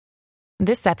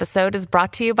This episode is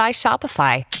brought to you by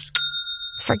Shopify.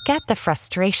 Forget the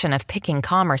frustration of picking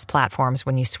commerce platforms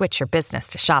when you switch your business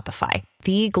to Shopify,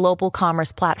 the global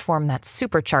commerce platform that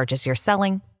supercharges your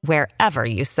selling wherever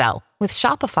you sell. With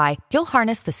Shopify, you'll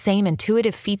harness the same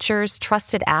intuitive features,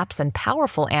 trusted apps, and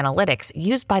powerful analytics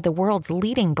used by the world's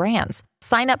leading brands.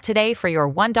 Sign up today for your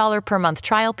 $1 per month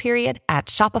trial period at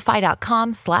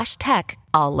shopify.com/tech,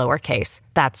 all lowercase.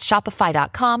 That's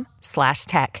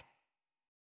shopify.com/tech.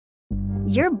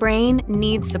 Your brain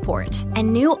needs support,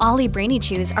 and new Ollie Brainy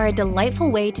Chews are a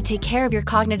delightful way to take care of your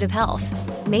cognitive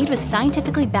health. Made with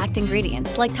scientifically backed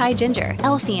ingredients like Thai ginger,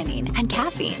 L-theanine, and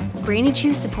caffeine, Brainy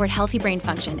Chews support healthy brain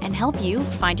function and help you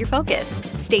find your focus,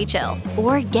 stay chill,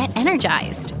 or get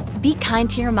energized. Be kind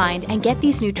to your mind and get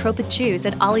these nootropic chews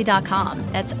at ollie.com.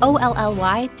 That's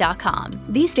OLLY.com.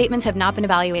 These statements have not been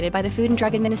evaluated by the Food and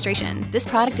Drug Administration. This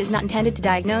product is not intended to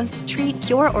diagnose, treat,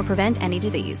 cure, or prevent any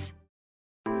disease.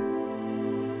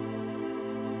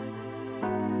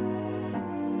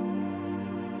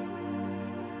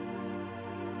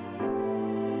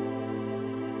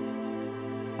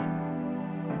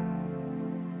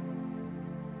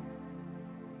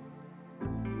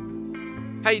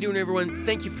 How you doing, everyone?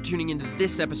 Thank you for tuning into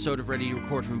this episode of Ready to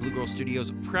Record from Blue Girl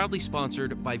Studios, proudly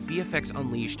sponsored by VFX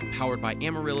Unleashed, powered by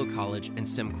Amarillo College and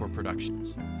Semcor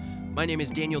Productions. My name is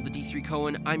Daniel the D3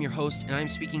 Cohen. I'm your host, and I'm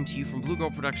speaking to you from Blue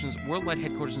Girl Productions' worldwide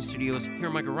headquarters and studios here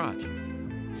in my garage.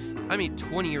 I'm a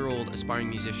 20-year-old aspiring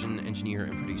musician, engineer,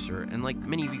 and producer, and like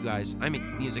many of you guys, I make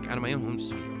music out of my own home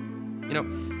studio. You know,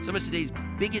 some of today's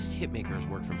biggest hitmakers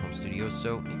work from home studios,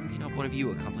 so maybe we can help one of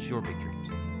you accomplish your big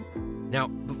dreams. Now,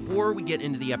 before we get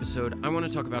into the episode, I want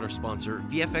to talk about our sponsor,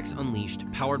 VFX Unleashed,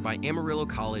 powered by Amarillo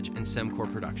College and Semcor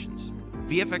Productions.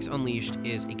 VFX Unleashed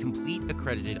is a complete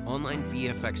accredited online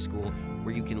VFX school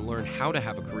where you can learn how to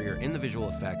have a career in the visual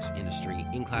effects industry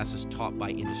in classes taught by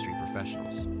industry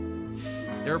professionals.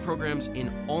 There are programs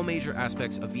in all major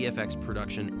aspects of VFX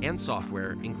production and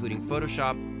software, including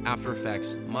Photoshop, After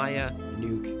Effects, Maya,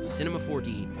 Nuke, Cinema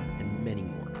 4D, and many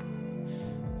more.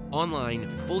 Online,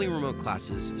 fully remote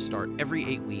classes start every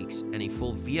 8 weeks, and a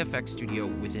full VFX studio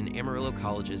within Amarillo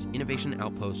College's Innovation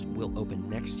Outpost will open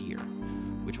next year,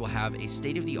 which will have a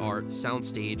state-of-the-art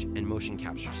soundstage and motion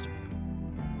capture studio.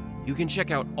 You can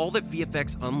check out all that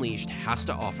VFX Unleashed has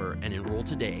to offer and enroll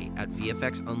today at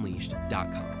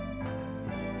vfxunleashed.com.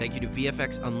 Thank you to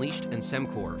VFX Unleashed and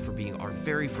Semcor for being our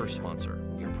very first sponsor.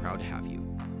 We are proud to have you.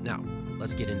 Now,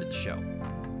 let's get into the show.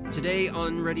 Today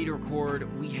on Ready to Record,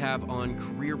 we have on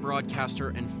career broadcaster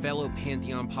and fellow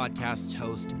Pantheon Podcasts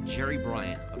host Jerry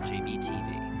Bryant of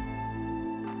JBTV.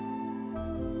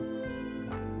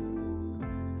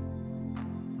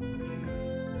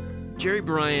 Jerry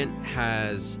Bryant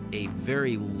has a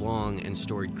very long and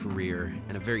storied career,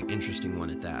 and a very interesting one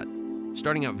at that.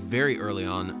 Starting out very early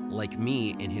on, like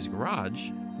me in his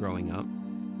garage growing up,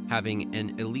 having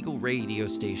an illegal radio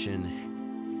station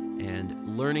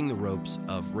and learning the ropes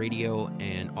of radio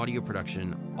and audio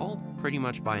production all pretty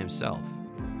much by himself.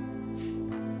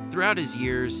 Throughout his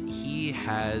years, he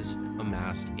has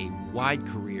amassed a wide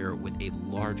career with a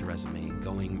large resume,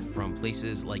 going from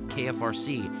places like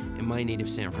KFRC in my native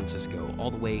San Francisco, all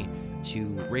the way to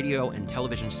radio and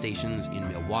television stations in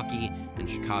Milwaukee and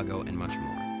Chicago and much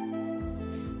more.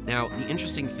 Now, the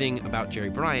interesting thing about Jerry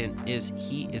Bryant is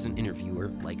he is an interviewer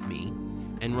like me,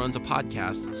 and runs a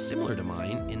podcast similar to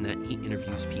mine in that he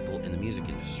interviews people in the music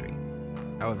industry.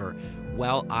 However,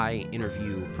 while I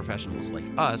interview professionals like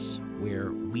us,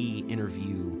 where we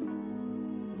interview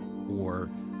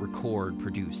or record,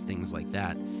 produce, things like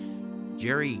that,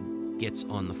 Jerry gets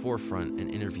on the forefront and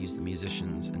interviews the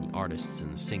musicians and the artists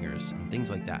and the singers and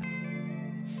things like that.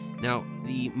 Now,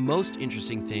 the most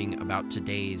interesting thing about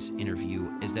today's interview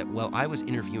is that while I was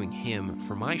interviewing him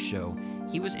for my show,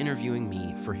 he was interviewing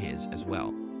me for his as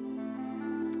well.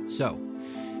 So,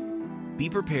 be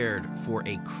prepared for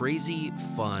a crazy,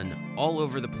 fun, all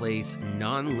over the place,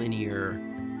 non-linear,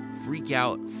 freak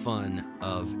out fun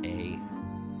of a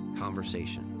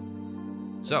conversation.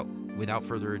 So, without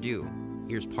further ado,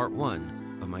 here's part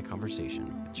one of my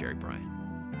conversation with Jerry Bryant.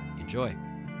 Enjoy.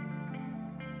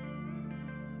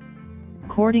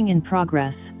 Recording in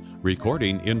progress.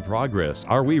 Recording in progress.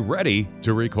 Are we ready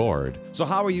to record? So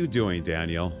how are you doing,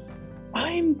 Daniel?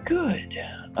 I'm good.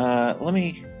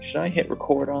 Should I hit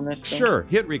record on this thing? Sure,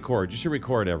 hit record. You should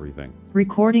record everything.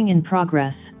 Recording in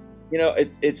progress. You know,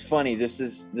 it's funny. This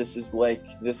is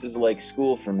like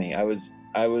school for me. I was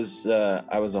a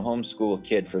homeschool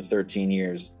kid for 13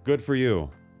 years. Good for you.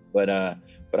 But I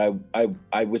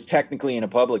was technically in a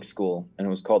public school, and it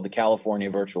was called the California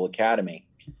Virtual Academy.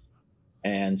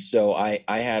 And so I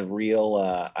had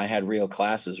real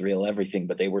classes, real everything,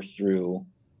 but they were through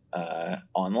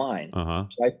online. Uh-huh.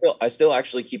 So I still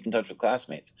actually keep in touch with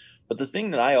classmates. But the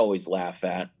thing that I always laugh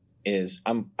at is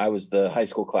I was the high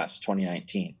school class of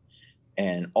 2019,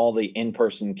 and all the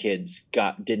in-person kids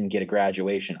didn't get a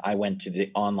graduation. I went to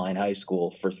the online high school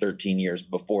for 13 years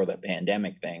before the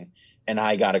pandemic thing, and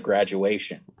I got a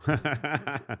graduation.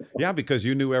 Yeah, because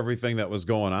you knew everything that was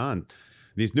going on.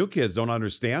 These new kids don't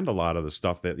understand a lot of the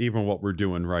stuff that even what we're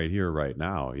doing right here, right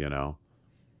now, you know?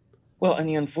 Well, and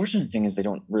the unfortunate thing is they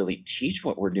don't really teach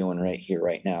what we're doing right here,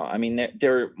 right now. I mean,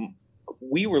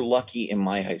 we were lucky in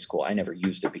my high school. I never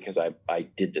used it because I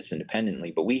did this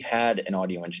independently, but we had an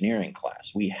audio engineering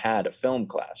class. We had a film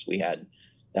class. We had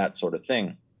that sort of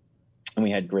thing. And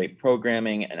we had great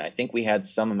programming. And I think we had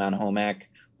some amount of home ec,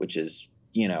 which is,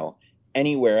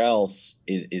 anywhere else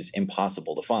is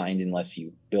impossible to find unless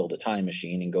you build a time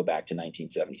machine and go back to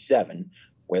 1977,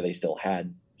 where they still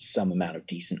had some amount of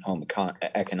decent home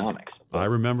economics. I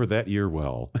remember that year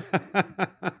well.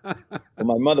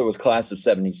 Well, my mother was class of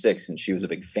 76, and she was a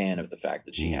big fan of the fact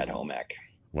that she had home ec.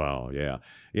 Wow, yeah.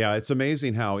 Yeah, it's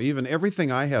amazing how even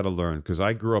everything I had to learn, because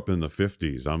I grew up in the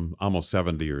 50s. I'm almost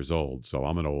 70 years old, so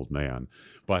I'm an old man.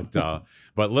 But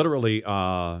but literally, when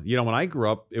I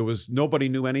grew up, it was nobody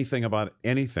knew anything about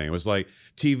anything. It was like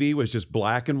TV was just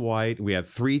black and white. We had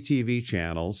 3 TV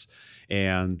channels.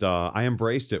 And I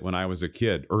embraced it when I was a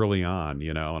kid early on,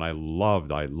 and I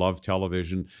loved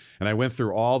television. And I went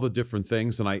through all the different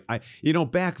things. And I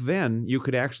back then you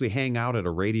could actually hang out at a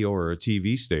radio or a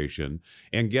TV station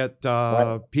and get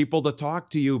people to talk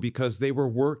to you because they were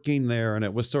working there, and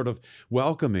it was sort of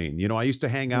welcoming. I used to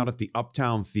hang out at the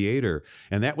Uptown Theater,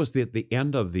 and that was at the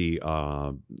end of the,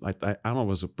 I don't know,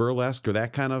 was it burlesque or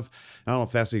that kind of, I don't know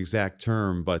if that's the exact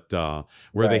term, but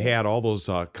where they had all those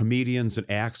comedians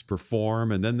and acts perform.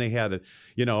 And then they had it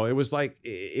was like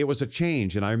it was a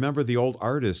change. And I remember the old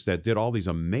artists that did all these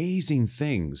amazing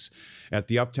things at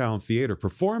the Uptown Theater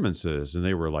performances, and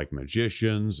they were like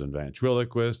magicians and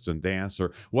ventriloquists and dance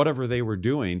or whatever they were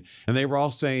doing, and they were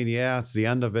all saying, yeah, it's the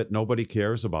end of it, nobody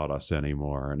cares about us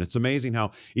anymore. And it's amazing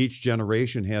how each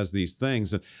generation has these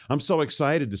things. And I'm so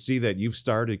excited to see that you've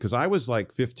started, because I was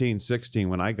like 15, 16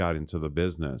 when I got into the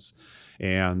business.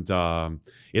 And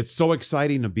it's so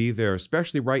exciting to be there,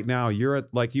 especially right now. You're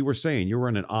at, like you were saying, you were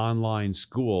in an online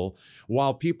school,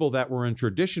 while people that were in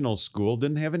traditional school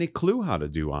didn't have any clue how to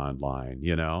do online,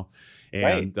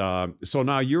 And so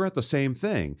now you're at the same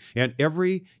thing. And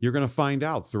you're going to find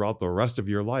out throughout the rest of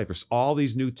your life, there's all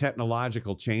these new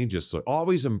technological changes. So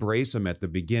always embrace them at the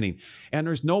beginning. And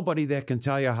there's nobody that can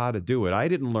tell you how to do it. I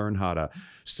didn't learn how to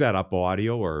set up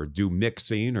audio or do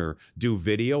mixing or do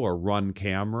video or run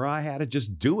camera. I had to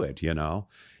just do it,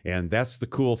 And that's the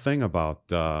cool thing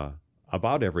about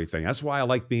everything. That's why I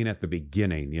like being at the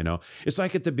beginning, It's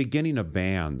like at the beginning of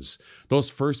bands. Those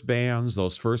first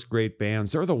great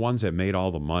bands, they're the ones that made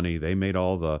all the money. They made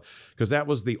because that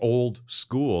was the old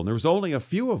school. And there was only a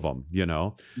few of them,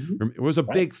 Mm-hmm. It was a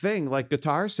big thing, like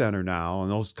Guitar Center now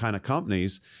and those kind of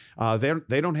companies.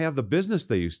 They don't have the business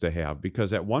they used to have,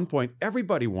 because at one point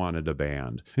everybody wanted a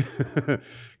band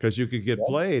because you could get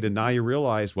played. And now you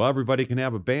realize, well, everybody can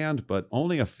have a band, but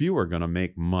only a few are going to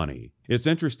make money. It's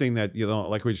interesting that,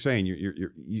 like what you're saying,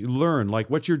 you learn, like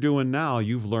what you're doing now,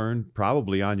 you've learned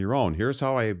probably on your own. Here's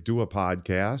how I do a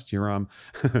podcast.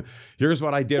 Here's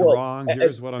what I did wrong.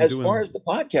 Here's what I'm doing. As far as the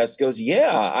podcast goes,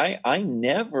 yeah, I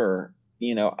never,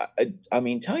 I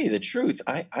mean, tell you the truth,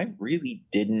 I really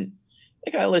didn't.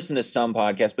 Like, I listened to some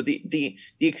podcasts, but the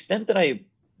extent that I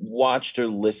watched or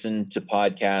listened to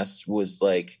podcasts was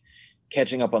like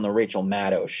catching up on the Rachel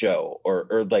Maddow show or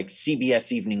like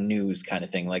CBS Evening News kind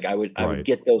of thing. Like I would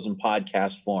get those in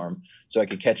podcast form so I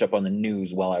could catch up on the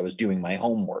news while I was doing my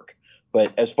homework.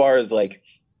 But as far as like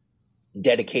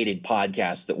dedicated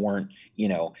podcasts that weren't,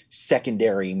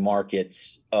 secondary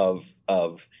markets of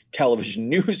television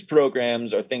news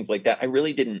programs or things like that, I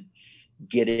really didn't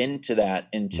get into that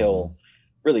until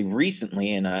really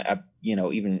recently. And I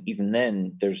even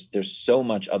then there's so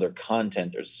much other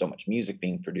content. There's so much music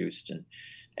being produced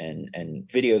and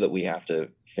video that we have to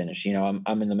finish.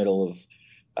 I'm in the middle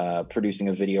of producing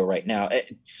a video right now.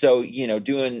 So,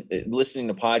 listening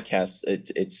to podcasts,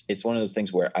 it's one of those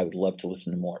things where I would love to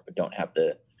listen to more, but don't have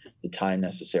the time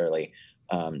necessarily.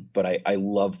 But I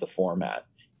love the format.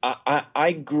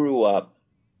 I grew up,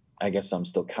 I guess I'm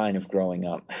still kind of growing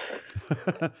up.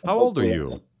 How old are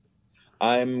you?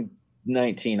 I'm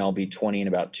 19. I'll be 20 in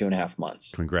about 2.5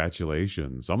 months.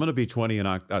 Congratulations. I'm going to be 20 in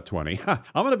I'm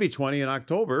going to be 20 in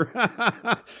October.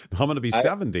 I'm going to be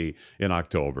 70 in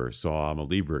October. So I'm a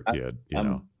Libra kid,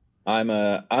 I'm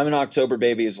an October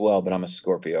baby as well, but I'm a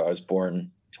Scorpio. I was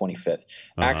born 25th.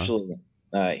 Actually,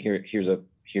 here's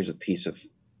a piece of,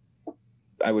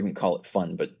 I wouldn't call it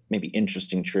fun, but maybe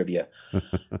interesting trivia.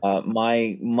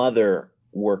 My mother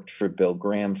worked for Bill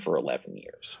Graham for 11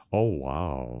 years. Oh,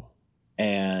 wow.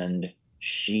 And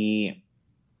she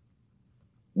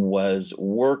was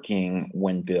working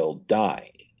when Bill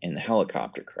died in the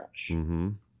helicopter crash. Mm-hmm.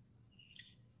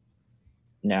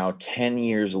 Now, 10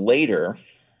 years later,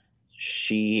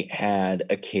 she had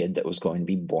a kid that was going to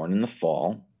be born in the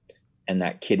fall, and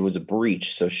that kid was a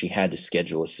breech, so she had to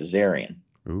schedule a cesarean.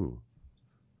 Ooh.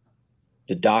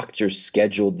 The doctors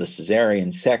scheduled the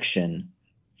cesarean section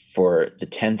for the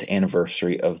 10th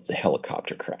anniversary of the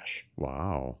helicopter crash.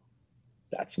 Wow.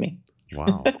 That's me.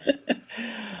 Wow.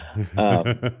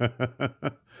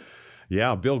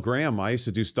 Yeah, Bill Graham. I used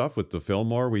to do stuff with the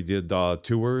Fillmore. We did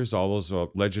tours, all those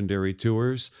legendary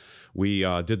tours. We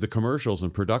did the commercials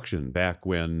and production back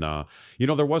when,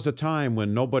 there was a time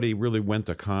when nobody really went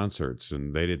to concerts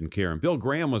and they didn't care. And Bill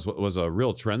Graham was a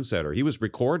real trendsetter. He was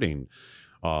recording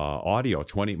audio,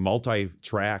 20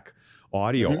 multi-track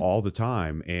audio all the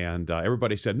time. And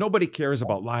everybody said, nobody cares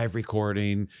about live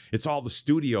recording. It's all the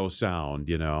studio sound,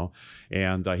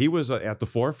 And he was at the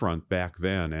forefront back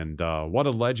then. And what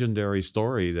a legendary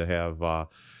story to have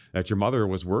that your mother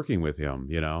was working with him,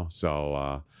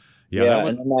 So,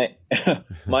 and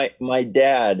my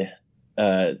dad,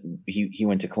 he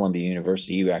went to Columbia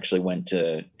University. He actually went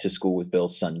to school with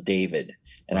Bill's son, David.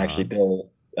 And actually,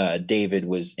 David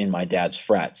was in my dad's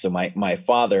frat. So my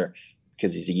father,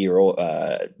 because he's 2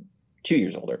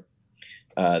 years older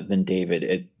than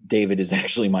David. David is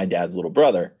actually my dad's little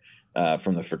brother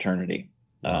from the fraternity.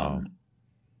 Wow.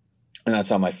 And that's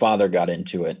how my father got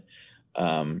into it.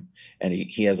 And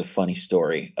he has a funny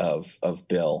story of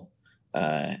Bill.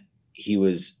 He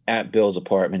was at Bill's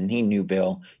apartment and he knew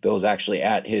Bill. Bill was actually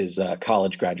at his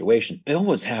college graduation. Bill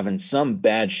was having some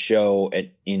bad show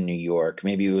in New York.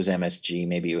 Maybe it was MSG,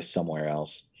 maybe it was somewhere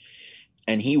else.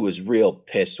 And he was real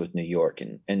pissed with New York.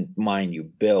 And mind you,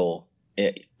 Bill,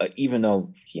 even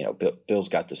though, Bill's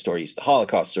got the story, he's the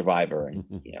Holocaust survivor and,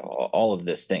 all of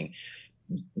this thing,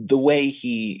 the way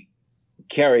he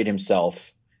carried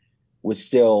himself was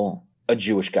still a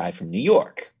Jewish guy from New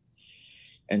York.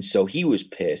 And so he was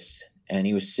pissed and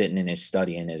he was sitting in his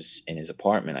study in his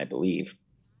apartment, I believe.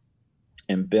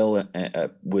 And Bill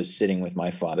was sitting with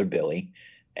my father, Billy,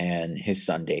 and his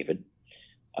son, David.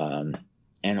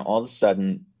 And all of a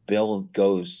sudden, Bill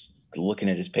goes looking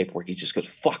at his paperwork. He just goes,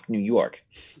 "Fuck New York."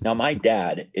 Now, my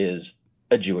dad is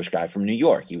a Jewish guy from New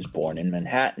York. He was born in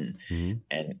Manhattan.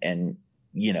 Mm-hmm. And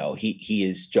he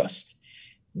is just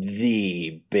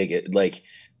the biggest, like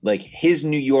his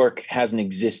New York hasn't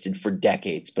existed for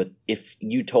decades. But if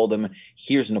you told him,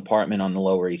 here's an apartment on the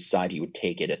Lower East Side, he would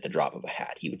take it at the drop of a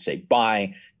hat. He would say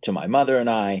bye to my mother and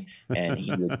I, and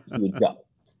he would go,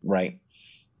 right?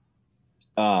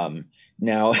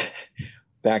 Now,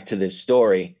 back to this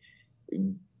story,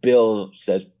 Bill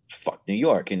says, "Fuck New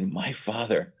York." And my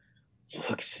father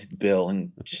looks at Bill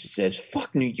and just says,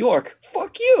 "Fuck New York,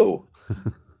 fuck you."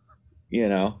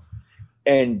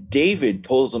 And David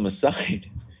pulls him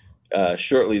aside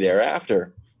shortly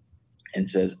thereafter and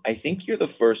says, "I think you're the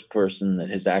first person that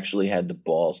has actually had the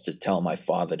balls to tell my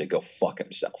father to go fuck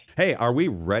himself." Hey, are we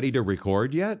ready to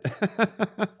record yet?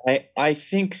 I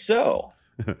think so.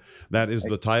 That is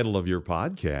the title of your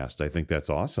podcast. I think that's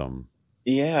awesome.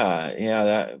 Yeah.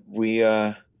 That we,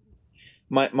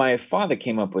 my father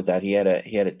came up with that. He had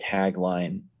a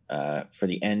tagline for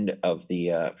the end of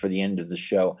the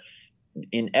show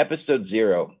in episode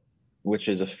 0, which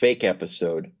is a fake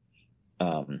episode,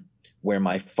 where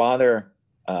my father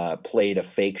played a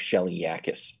fake Shelly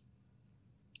Yakis,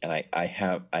 and I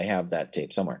have that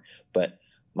tape somewhere. But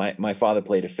my father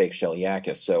played a fake Shelly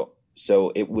Yakis,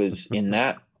 so it was in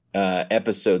that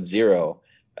episode 0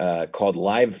 called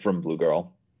Live from Blue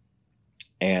Girl.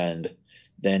 And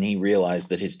then he realized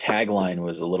that his tagline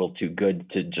was a little too good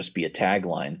to just be a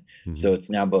tagline. Mm-hmm. So it's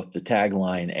now both the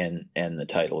tagline and the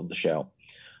title of the show.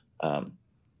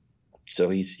 So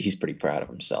he's pretty proud of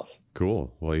himself.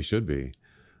 Cool. Well, he should be.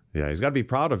 Yeah, he's got to be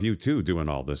proud of you too, doing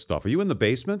all this stuff. Are you in the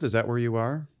basement? Is that where you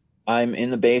are? I'm in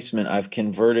the basement. I've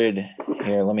converted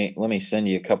here. Let me send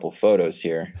you a couple photos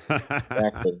here.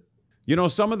 Exactly.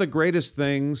 Some of the greatest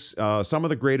things, some of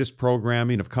the greatest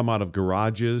programming have come out of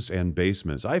garages and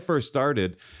basements. I first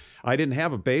started, I didn't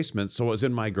have a basement, so it was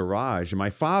in my garage. And my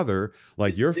father,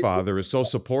 like your father, is so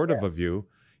supportive of you.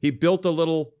 He built a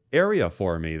little area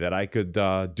for me that I could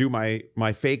do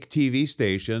my fake TV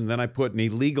station. Then I put an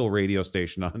illegal radio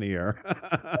station on the air.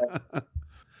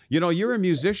 You know, you're a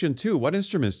musician too. What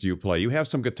instruments do you play? You have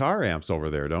some guitar amps over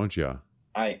there, don't you?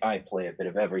 I play a bit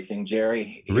of everything,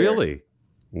 Jerry. Here. Really?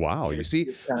 Wow. You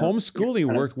see,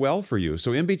 homeschooling worked well for you.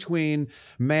 So in between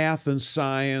math and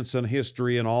science and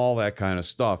history and all that kind of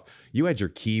stuff, you had your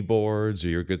keyboards or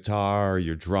your guitar, or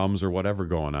your drums or whatever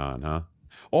going on, huh?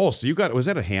 Oh, so was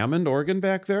that a Hammond organ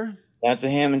back there? That's a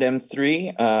Hammond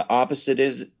M3. Opposite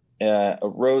is a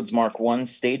Rhodes Mark I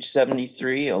Stage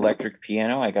 73 electric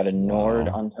piano. I got a Nord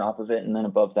on top of it, and then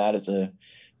above that is a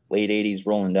late 80s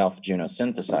Roland Alpha Juno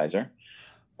synthesizer.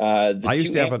 I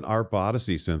used to have an ARP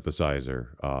Odyssey synthesizer.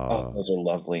 Those are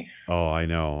lovely. Oh, I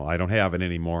know. I don't have it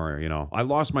anymore. You know, I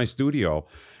lost my studio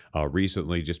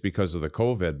recently just because of the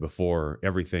COVID before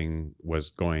everything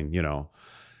was going, you know,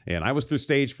 and I was through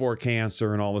stage 4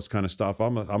 cancer and all this kind of stuff.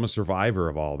 I'm a survivor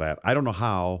of all that. I don't know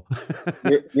how.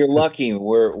 You're lucky.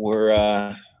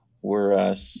 We're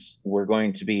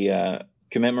going to be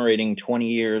commemorating 20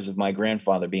 years of my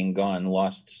grandfather being gone,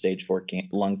 lost to stage 4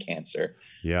 lung cancer.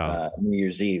 Yeah. New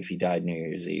Year's Eve. He died New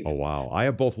Year's Eve. Oh, wow. I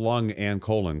have both lung and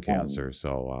colon cancer.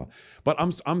 So, but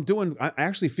I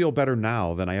actually feel better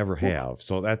now than I ever have.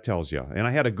 So that tells you. And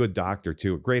I had a good doctor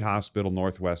too, a great hospital,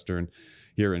 Northwestern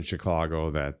here in Chicago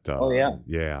that,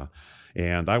 yeah.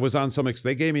 And I was on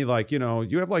they gave me like, you know,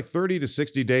 you have like 30 to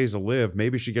 60 days to live.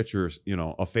 Maybe you should get your, you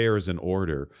know, affairs in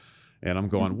order. And I'm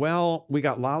going, well, we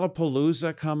got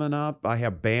Lollapalooza coming up. I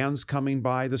have bands coming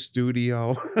by the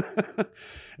studio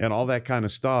and all that kind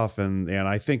of stuff. And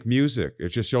I think music, it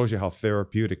just shows you how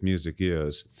therapeutic music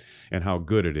is and how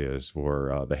good it is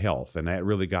for the health. And that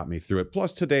really got me through it.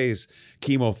 Plus, today's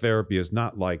chemotherapy is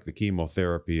not like the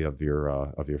chemotherapy of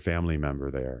your family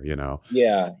member there, you know?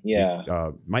 Yeah.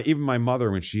 Even my mother,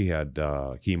 when she had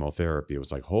chemotherapy, it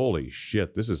was like, holy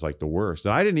shit, this is like the worst.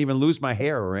 And I didn't even lose my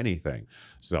hair or anything.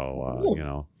 So, you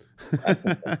know,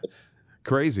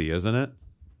 crazy, isn't it?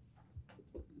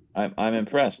 I'm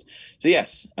impressed. So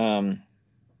yes,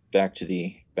 back to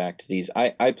these.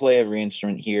 I play every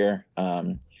instrument here.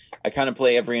 I kind of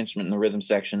play every instrument in the rhythm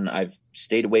section. I've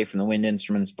stayed away from the wind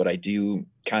instruments, but I can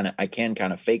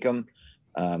kind of fake them.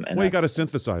 You got a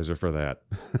synthesizer for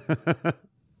that.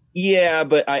 Yeah,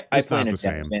 but I play in a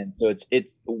jazz band, so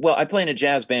I play in a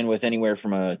jazz band with anywhere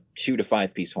from a 2 to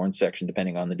 5 piece horn section,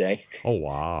 depending on the day. Oh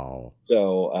wow!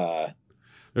 So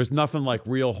there's nothing like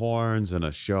real horns in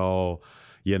a show,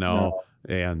 you know,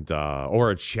 and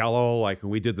or a cello. Like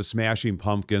when we did the Smashing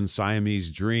Pumpkins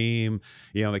Siamese Dream,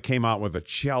 you know, they came out with a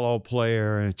cello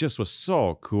player, and it just was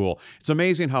so cool. It's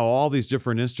amazing how all these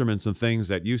different instruments and things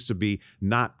that used to be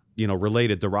not, you know,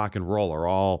 related to rock and roll are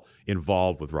all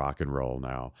involved with rock and roll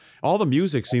now. All the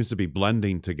music seems to be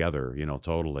blending together, you know,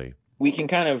 totally. We can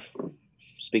kind of,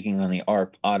 speaking on the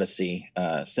ARP Odyssey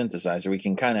synthesizer, we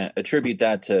can kind of attribute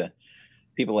that to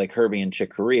people like Herbie and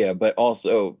Chick Corea, but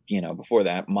also, you know, before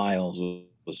that, Miles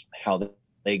was how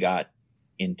they got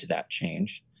into that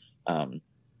change. And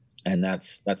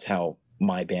that's how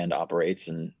my band operates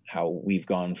and how we've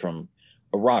gone from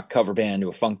a rock cover band to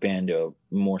a funk band to a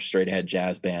more straight ahead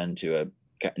jazz band to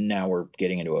now we're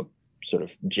getting into a sort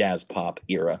of jazz pop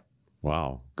era.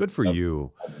 Wow. Good for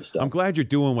you. I'm glad you're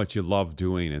doing what you love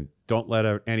doing, and don't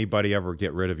let anybody ever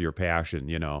get rid of your passion.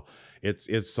 You know,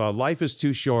 it's life is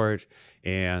too short.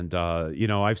 And, you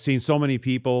know, I've seen so many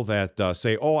people that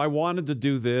say, oh, I wanted to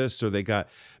do this, or they got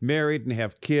married and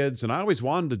have kids, and I always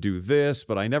wanted to do this,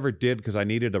 but I never did because I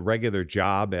needed a regular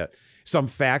job at some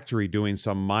factory doing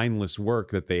some mindless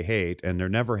work that they hate, and they're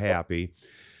never happy.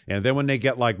 And then when they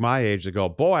get like my age, they go,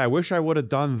 boy, I wish I would have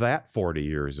done that 40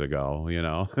 years ago, you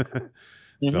know?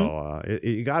 So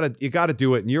you gotta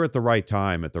do it, and you're at the right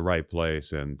time, at the right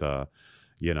place. And,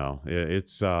 you know,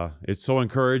 it's so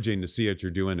encouraging to see that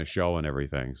you're doing a show and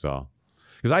everything. So,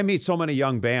 because I meet so many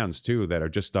young bands too that are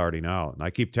just starting out, and I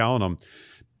keep telling them,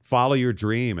 follow your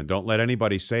dream and don't let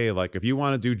anybody say, like, if you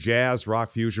want to do jazz, rock,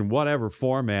 fusion, whatever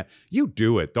format, you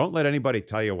do it. Don't let anybody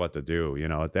tell you what to do. You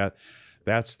know,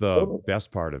 that's the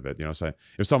best part of it. You know, so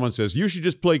if someone says you should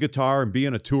just play guitar and be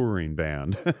in a touring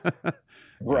band,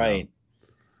 right? Know?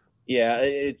 Yeah,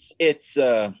 it's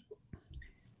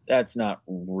that's not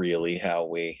really how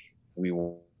we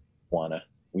want to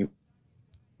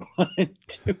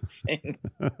do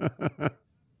things.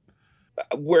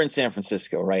 We're in San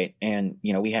Francisco, right? And,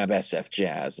 you know, we have SF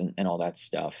Jazz and all that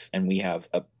stuff. And we have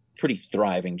a pretty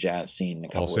thriving jazz scene.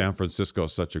 San Francisco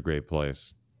is such a great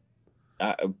place.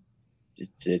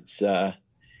 It's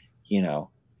you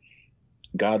know,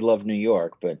 God love New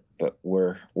York, but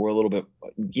we're a little bit,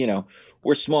 you know,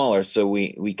 we're smaller. So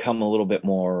we come a little bit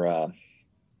more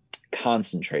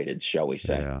concentrated, shall we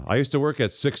say. Yeah. I used to work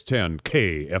at 610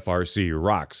 KFRC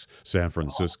Rocks, San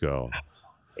Francisco.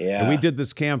 And we Yeah. did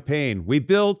this campaign. We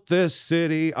built this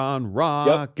city on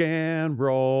rock and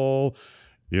roll.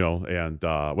 And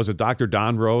was it Dr.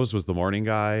 Don Rose was the morning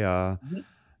guy?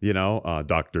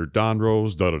 Dr. Don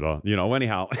Rose, da-da-da.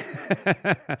 Anyhow.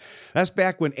 That's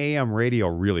back when AM radio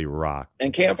really rocked.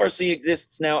 And KFRC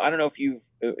exists now. I don't know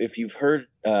if you've heard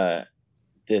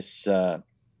this little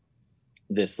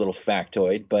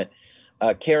factoid, but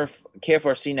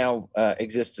KFRC now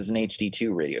exists as an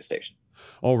HD2 radio station.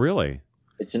 Oh, really?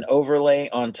 It's an overlay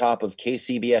on top of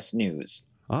KCBS News.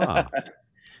 Ah,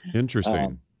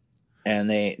 interesting. And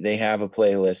they have a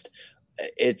playlist.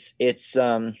 It's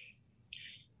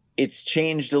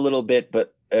changed a little bit,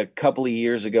 but a couple of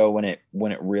years ago when it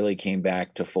really came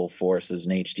back to full force as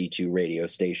an HD2 radio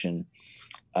station,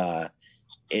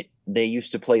 they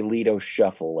used to play Lido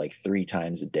Shuffle like 3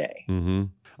 times a day. Mm-hmm.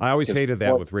 I always hated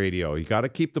that with radio. You got to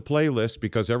keep the playlist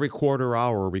because every quarter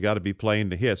hour we got to be playing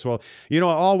the hits. Well, it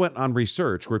all went on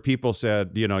research where people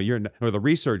said, the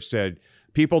research said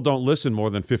people don't listen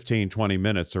more than 15, 20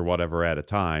 minutes or whatever at a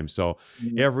time. So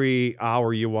every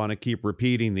hour you want to keep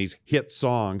repeating these hit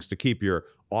songs to keep your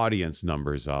audience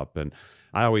numbers up. And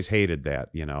I always hated that.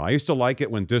 I used to like it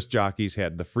when disc jockeys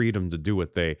had the freedom to do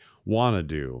what they want to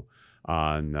do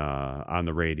on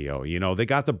the radio. They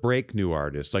got to break new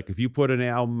artists. Like if you put an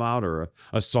album out or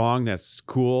a song that's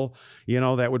cool,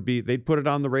 they'd put it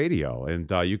on the radio and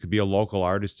you could be a local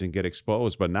artist and get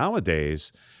exposed. But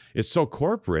nowadays it's so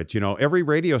corporate. Every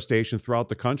radio station throughout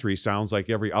the country sounds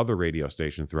like every other radio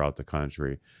station throughout the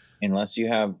country. Unless you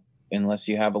have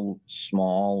a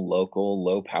small, local,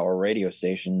 low power radio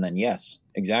station, then yes,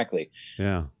 exactly.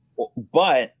 Yeah.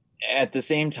 But at the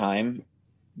same time,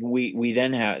 we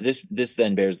then have this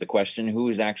then bears the question, who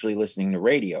is actually listening to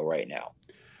radio right now?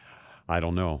 I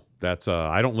don't know. That's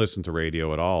I don't listen to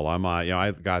radio at all. I'm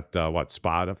I've got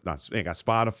Spotify. I got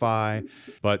Spotify,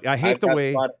 but I hate the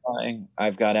way Spotify.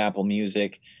 I've got Apple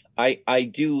Music. I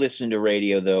do listen to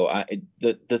radio though.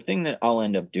 The thing that I'll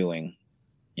end up doing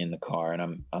in the car,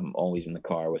 and I'm always in the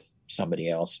car with somebody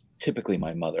else. Typically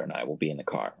my mother and I will be in the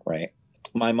car, right?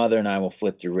 My mother and I will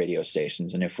flip through radio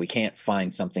stations, and if we can't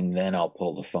find something, then I'll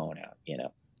pull the phone out,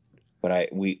 But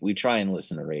we try and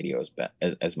listen to radio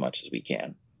as much as we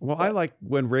can. Well, I like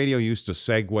when radio used to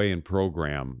segue and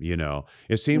program,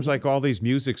 It seems like all these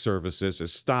music services, it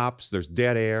stops, there's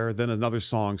dead air, then another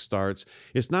song starts.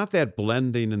 It's not that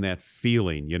blending and that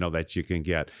feeling, that you can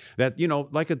get. That,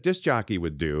 like a disc jockey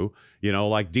would do,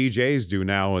 like DJs do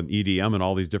now in EDM and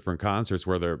all these different concerts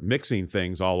where they're mixing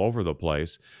things all over the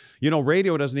place.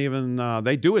 Radio doesn't even,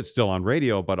 they do it still on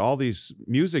radio, but all these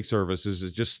music services,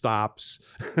 it just stops.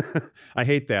 I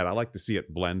hate that. I like to see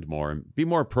it blend more and be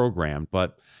more programmed,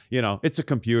 but it's a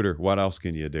computer. What else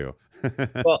can you do?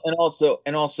 Well, and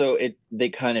also they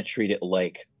kind of treat it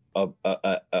like a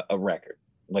record,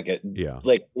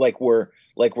 like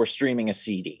we're streaming a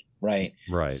CD, right?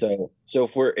 Right. So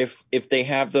if they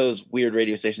have those weird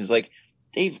radio stations like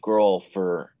Dave Grohl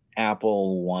for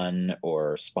Apple One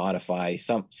or Spotify,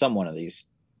 some one of these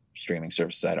streaming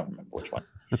services, I don't remember which one.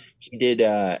 He did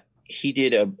a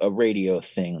radio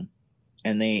thing,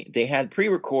 and they had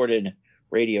pre-recorded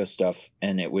radio stuff,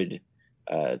 and it would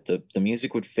the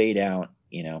music would fade out,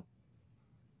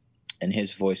 and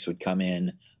his voice would come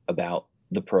in about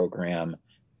the program,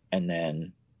 and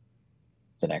then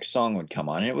the next song would come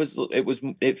on,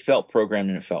 and it felt programmed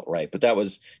and it felt right, but that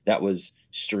was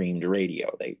streamed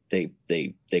radio.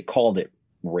 They called it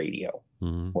radio,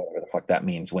 whatever the fuck that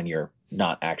means when you're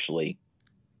not actually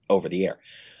over the air.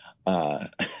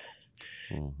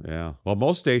 Yeah. Well,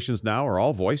 most stations now are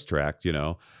all voice tracked,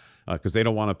 because they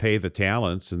don't want to pay the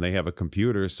talents, and they have a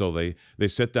computer, so they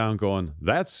sit down going,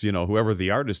 that's whoever the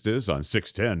artist is on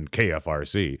 610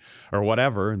 KFRC or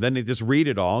whatever, and then they just read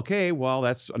it all. Okay, well,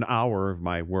 that's an hour of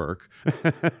my work.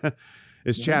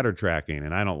 It's chatter tracking,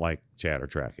 and I don't like chatter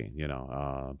tracking,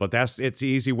 but it's the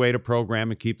easy way to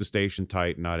program and keep the station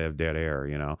tight and not have dead air.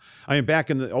 I mean, back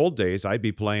in the old days, I'd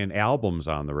be playing albums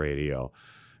on the radio.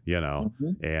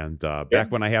 And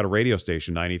back when I had a radio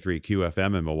station, 93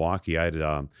 QFM in Milwaukee, I had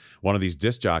one of these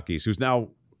disc jockeys who's now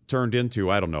turned into,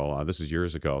 I don't know, this is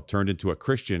years ago, turned into a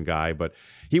Christian guy, but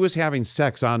he was having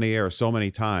sex on the air so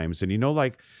many times. And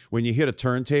like when you hit a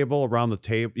turntable around the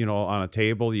table, on a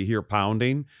table, you hear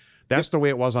pounding. That's the way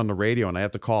it was on the radio, and I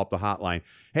have to call up the hotline.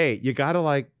 Hey, you got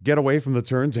to get away from the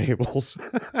turntables.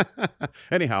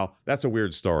 Anyhow, that's a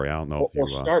weird story. I don't know if you... Or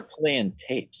start playing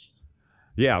tapes.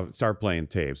 Yeah, start playing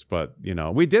tapes. But,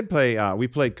 we did play, we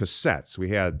played cassettes. We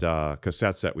had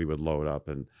cassettes that we would load up,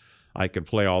 and I could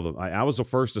play all the... I was the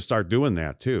first to start doing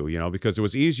that, too, because it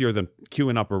was easier than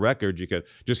queuing up a record. You could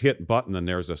just hit button and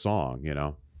there's a song,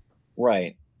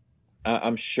 Right.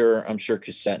 I'm sure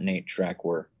cassette and 8-track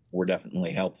were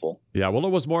definitely helpful. Yeah, well, it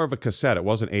was more of a cassette. It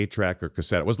wasn't 8-track or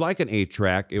cassette. It was like an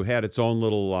 8-track. It had its own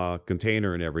little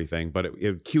container and everything, but it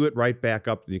would cue it right back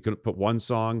up. You could put one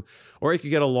song, or you could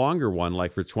get a longer one,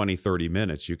 like for 20, 30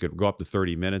 minutes. You could go up to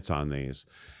 30 minutes on these,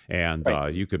 and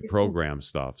Right. you could program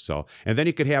stuff. So, and then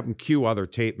you could have them cue other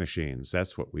tape machines.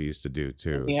 That's what we used to do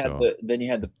too. You had So, then you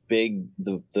had the big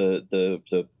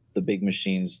the big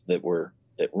machines that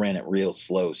ran at real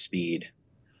slow speed.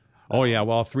 oh yeah,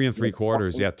 well, 3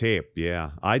 3/4, yeah, tape,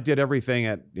 yeah. I did everything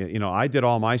at, I did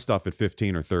all my stuff at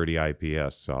 15 or 30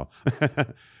 IPS. So,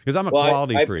 because I'm a Well,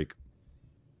 quality freak.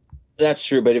 That's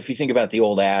true, but if you think about the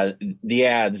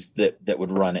ads that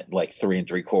would run at like 3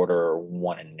 3/4 or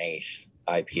 1 1/8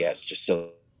 IPS, just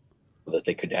so that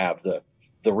they could have the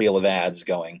reel of ads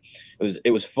going.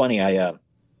 It was funny. I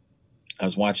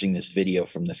was watching this video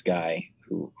from this guy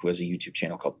who has a YouTube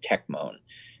channel called Techmoan,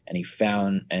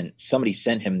 and somebody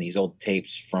sent him these old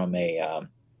tapes from a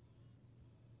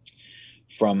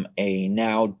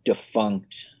now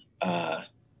defunct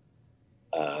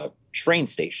train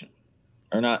station.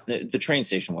 Or not, the train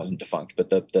station wasn't defunct, but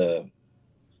the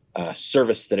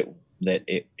service that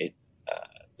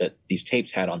these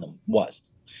tapes had on them was.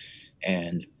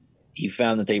 And he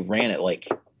found that they ran at like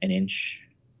an inch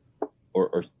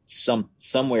or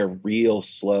somewhere real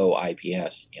slow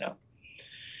IPS,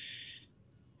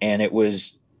 and it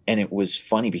was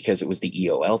funny because it was the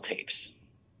EOL tapes.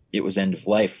 It was end of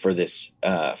life for this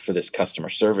customer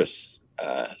service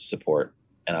support,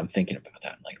 and I'm thinking about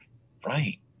that. I'm like,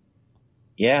 right.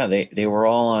 Yeah, they were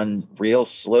all on real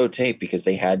slow tape because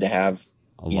they had to have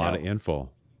A lot of info.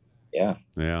 Yeah.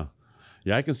 Yeah.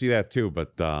 Yeah, I can see that too.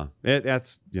 But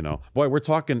that's, boy, we're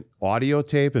talking audio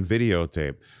tape and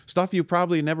videotape. Stuff you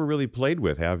probably never really played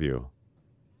with, have you?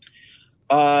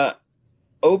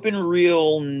 Open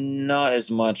reel, not as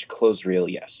much. Closed reel,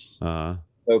 yes.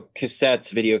 So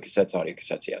cassettes, video cassettes, audio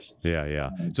cassettes, yes. Yeah, yeah.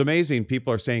 It's amazing.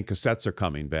 People are saying cassettes are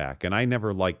coming back. And I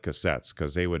never liked cassettes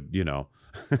because they would, The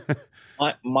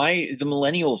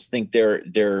millennials think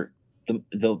the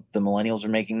millennials are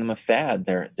making them a fad.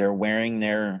 They're wearing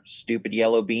their stupid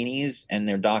yellow beanies and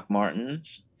their Doc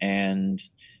Martens and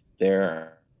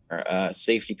their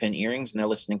safety pin earrings, and they're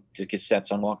listening to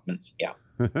cassettes on Walkmans. Yeah.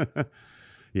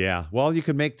 Yeah. Well, you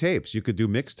could make tapes. You could do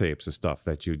mixtapes of stuff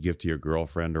that you'd give to your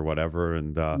girlfriend or whatever.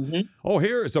 And, oh,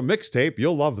 here's a mixtape.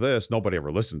 You'll love this. Nobody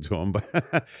ever listened to them.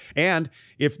 But and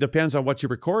if depends on what you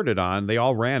recorded on, they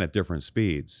all ran at different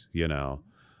speeds, Yeah.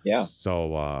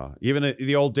 So even in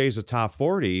the old days of Top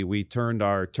 40, we turned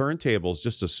our turntables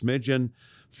just a smidgen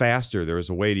faster. There was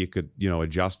a way you could,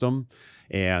 adjust them.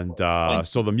 And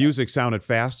so the music sounded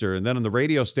faster. And then on the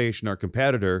radio station, our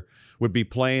competitor would be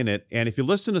playing it. And if you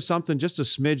listen to something just a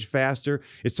smidge faster,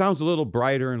 it sounds a little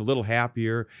brighter and a little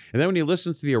happier. And then when you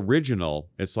listen to the original,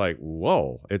 it's like,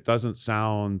 whoa, it doesn't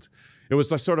sound... It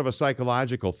was a sort of a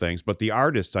psychological thing, but the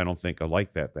artists, I don't think, are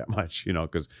like that much,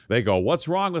 because they go, what's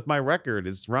wrong with my record?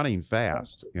 It's running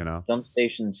fast, Some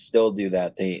stations still do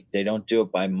that. They don't do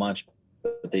it by much,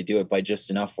 but they do it by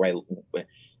just enough. Where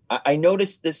I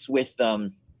noticed this with my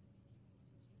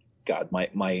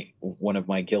one of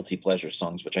my guilty pleasure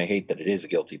songs, which I hate that it is a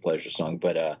guilty pleasure song,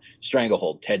 but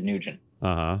Stranglehold, Ted Nugent.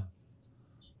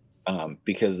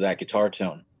 Because of that guitar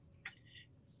tone.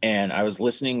 And I was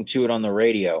listening to it on the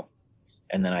radio,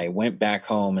 and then I went back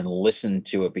home and listened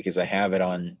to it because I have it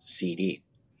on CD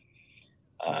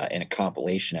in a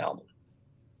compilation album.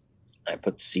 I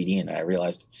put the CD in and I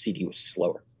realized that the CD was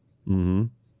slower. Mm-hmm.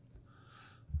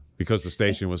 Because the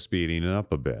station was speeding it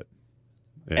up a bit.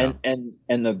 Yeah. And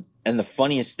the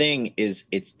funniest thing is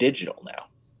it's digital now.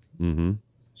 Mm-hmm.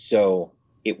 So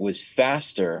it was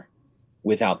faster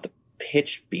without the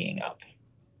pitch being up.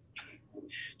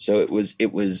 So it was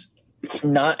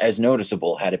not as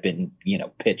noticeable had it been,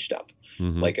 pitched up,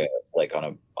 like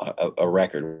on a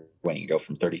record when you go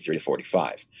from 33 to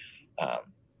 45.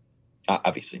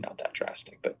 Obviously not that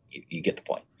drastic, but you get the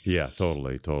point. Yeah,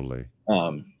 totally.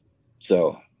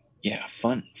 So yeah,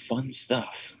 fun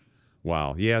stuff.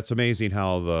 Wow. Yeah, it's amazing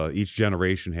how each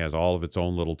generation has all of its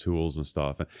own little tools and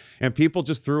stuff. And people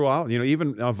just threw out,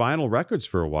 even vinyl records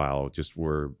for a while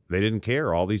they didn't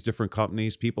care. All these different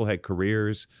companies, people had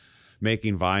careers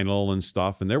making vinyl and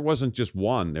stuff. And there wasn't just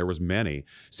one, there was many.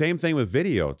 Same thing with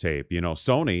videotape.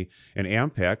 Sony and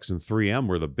Ampex and 3M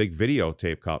were the big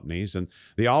videotape companies, and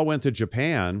they all went to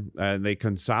Japan and they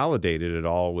consolidated it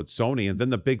all with Sony. And then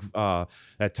the big,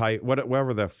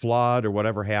 whatever the flood or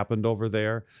whatever happened over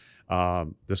there,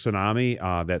 the tsunami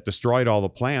that destroyed all the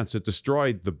plants, it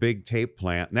destroyed the big tape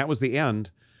plant. And that was the end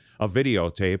of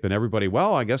videotape. And everybody,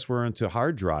 well, I guess we're into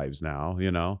hard drives now,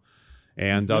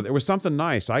 And there was something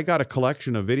nice. I got a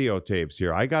collection of videotapes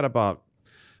here. I got about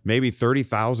maybe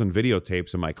 30,000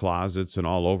 videotapes in my closets and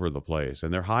all over the place.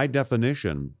 And they're high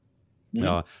definition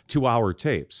 2-hour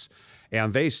tapes.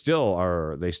 And they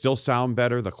still sound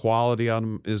better. The quality on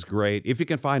them is great. If you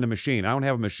can find a machine. I don't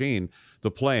have a machine to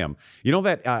play them. You know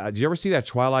that, did you ever see that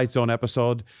Twilight Zone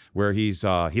episode where he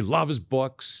loves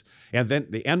books and then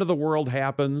the end of the world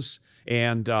happens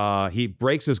and he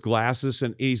breaks his glasses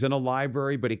and he's in a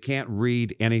library, but he can't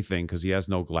read anything because he has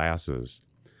no glasses.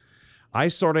 I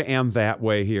sort of am that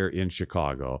way here in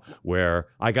Chicago, where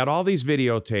I got all these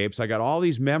videotapes, I got all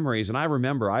these memories, and I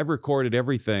remember I've recorded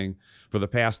everything for the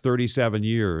past 37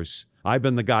 years. I've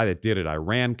been the guy that did it. I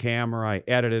ran camera, I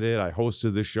edited it, I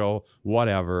hosted the show,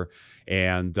 whatever.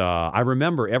 And I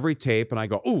remember every tape, and I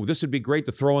go, "Ooh, this would be great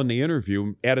to throw in the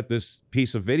interview, edit this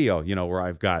piece of video, where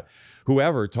I've got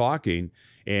whoever talking."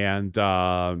 And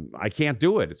I can't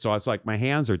do it. So it's like my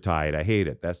hands are tied. I hate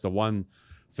it. That's the one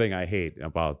thing I hate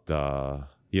about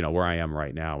where I am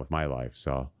right now with my life.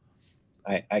 So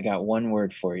I got one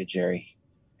word for you, Jerry,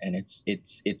 and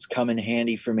it's come in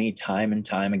handy for me time and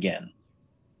time again.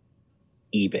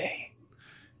 eBay.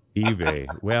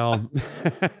 Well,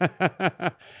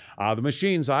 the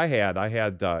machines I had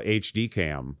HD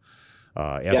Cam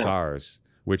SRs,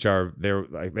 which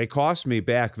they cost me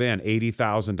back then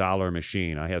 $80,000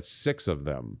 machine. I had 6 of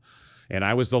them, and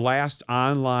I was the last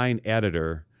online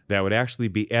editor that would actually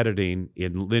be editing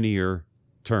in linear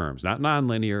terms, not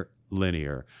nonlinear,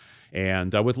 linear.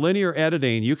 And with linear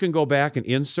editing, you can go back and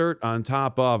insert on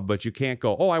top of, but you can't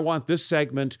go, "Oh, I want this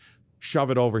segment,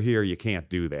 shove it over here." You can't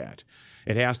do that.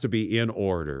 It has to be in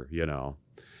order,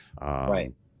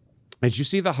 Right. Did you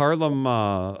see the Harlem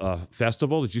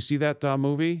Festival? Did you see that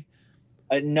movie?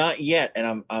 Not yet,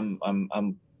 and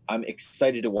I'm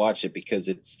excited to watch it because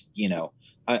it's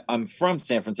I'm from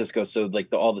San Francisco, so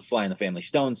like all the Sly and the Family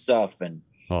Stone stuff, and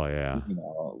oh yeah,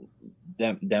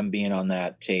 them being on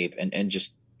that tape, and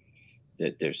just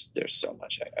there's so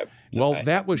much.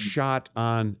 That was shot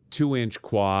on 2-inch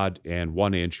quad and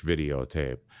 1-inch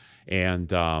videotape, and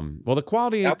the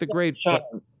quality ain't the great.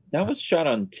 That was shot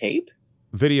on tape.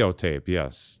 Videotape,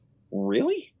 yes.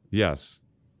 Really? Yes.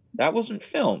 That wasn't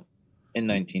film in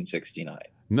 1969.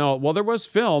 No, well, there was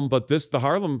film, but the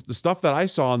stuff that I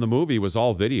saw in the movie was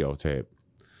all videotape.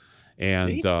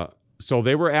 And so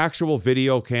they were actual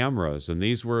video cameras. And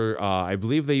these were, I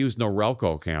believe they used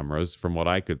Norelco cameras from what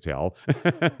I could tell.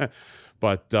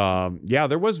 But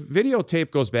there was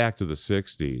videotape goes back to the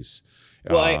 60s.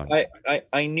 Well,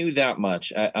 I knew that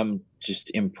much. I'm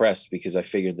just impressed because I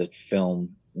figured that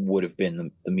film would have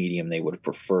been the medium they would have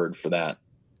preferred for that.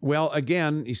 Well,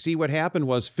 again, you see what happened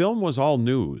was film was all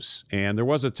news. And there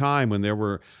was a time when there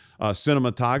were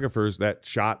cinematographers that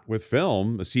shot with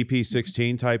film,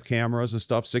 CP16 type cameras and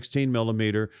stuff, 16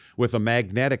 millimeter with a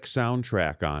magnetic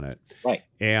soundtrack on it. Right.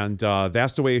 And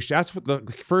that's the way that's what the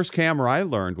first camera I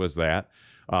learned was a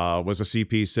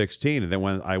CP16. And then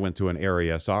when I went to an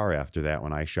Arri SR after that,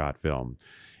 when I shot film.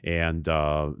 And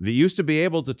they used to be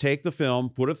able to take the film,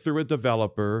 put it through a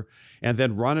developer, and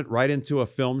then run it right into a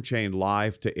film chain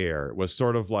live to air. It was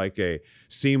sort of like a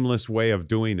seamless way of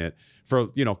doing it for,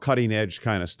 cutting edge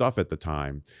kind of stuff at the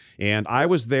time. And I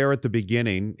was there at the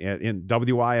beginning in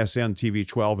WISN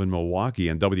TV12 in Milwaukee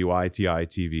and WITI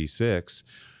TV6.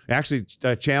 Actually,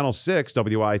 Channel 6,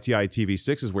 WITI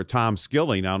TV6 is where Tom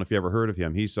Skilling, I don't know if you ever heard of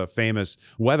him. He's a famous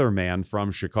weatherman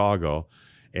from Chicago.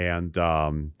 And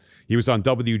he was on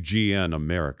WGN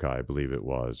America, I believe it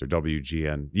was, or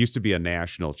WGN. It used to be a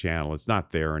national channel. It's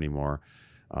not there anymore.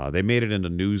 They made it into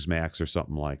Newsmax or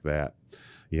something like that,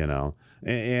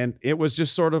 And it was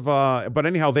just sort of, but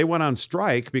anyhow, they went on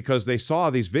strike because they saw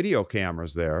these video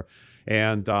cameras there.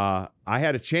 And I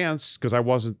had a chance because it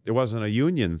wasn't a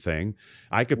union thing.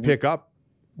 I could pick up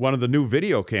one of the new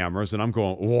video cameras and I'm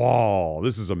going, whoa,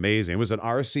 this is amazing. It was an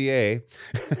RCA,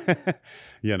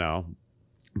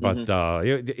 But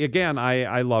again,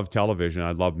 I love television.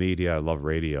 I love media. I love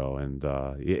radio. And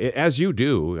as you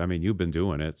do, I mean, you've been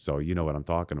doing it, so you know what I'm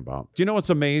talking about. Do you know what's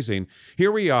amazing? Here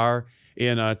we are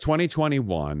in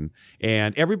 2021,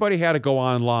 and everybody had to go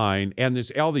online, and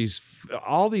there's all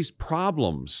these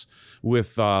problems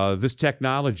with this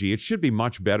technology. It should be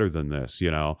much better than this,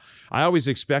 I always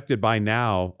expected by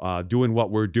now doing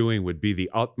what we're doing would be the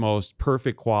utmost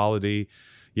perfect quality,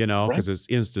 because it's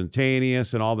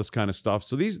instantaneous and all this kind of stuff.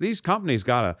 So these companies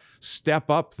got to step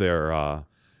up their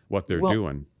what they're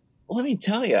doing. Well, let me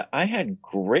tell you, I had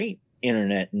great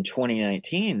internet in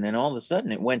 2019. Then all of a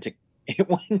sudden, it went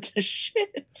to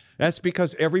shit. That's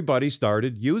because everybody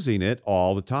started using it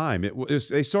all the time.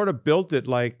 They sort of built it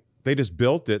like They just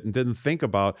built it and didn't think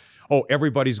about, oh,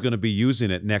 everybody's going to be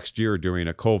using it next year during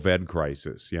a COVID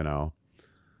crisis, you know.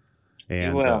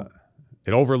 And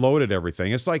it overloaded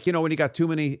everything. It's like, you know, when you got too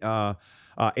many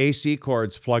AC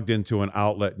cords plugged into an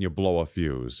outlet and you blow a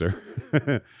fuse,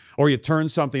 or you turn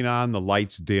something on, the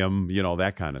lights dim, you know,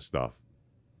 that kind of stuff.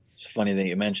 It's funny that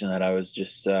you mentioned that. I was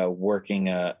just working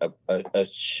a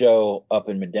show up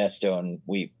in Modesto, and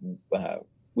we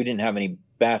didn't have any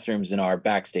bathrooms in our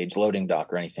backstage loading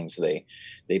dock or anything, so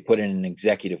they put in an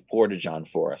executive porta-john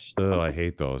for us. Oh, I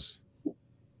hate those.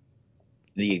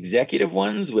 The executive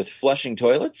ones with flushing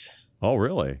toilets. Oh,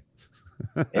 really?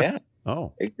 Yeah.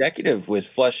 Oh, executive with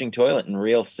flushing toilet and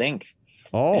real sink.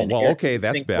 Oh, well, okay,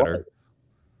 that's better. Water.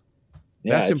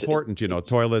 Yeah, that's important, you know,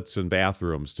 toilets and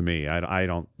bathrooms to me. I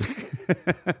don't.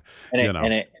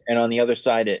 And on the other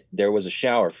side, there was a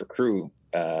shower for crew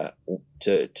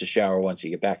to shower once you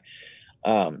get back.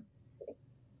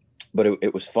 But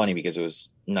it was funny because it was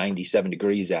 97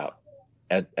 degrees out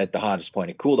at the hottest point.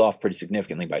 It cooled off pretty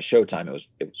significantly by showtime. It was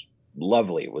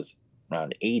lovely. It was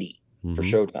around 80 for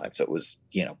showtime, so it was,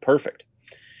 you know, perfect.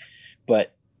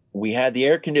 But we had the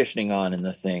air conditioning on in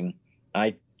the thing.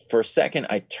 For a second,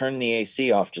 I turned the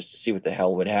AC off just to see what the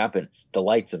hell would happen. The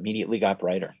lights immediately got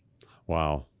brighter.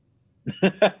 Wow.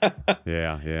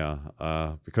 Yeah.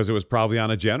 Because it was probably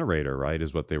on a generator, right?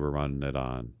 Is what they were running it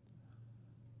on.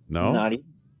 No, not even.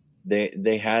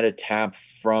 They had a tap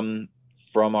from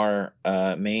our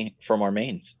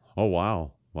mains. Oh,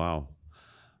 wow.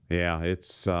 Yeah,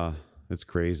 it's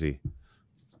crazy.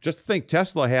 Just think,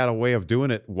 Tesla had a way of doing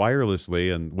it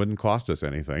wirelessly and wouldn't cost us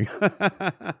anything.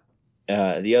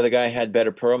 The other guy had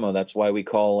better promo. That's why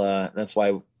that's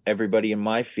why everybody in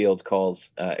my field calls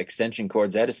extension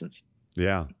cords Edisons.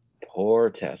 Yeah. Poor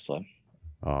Tesla.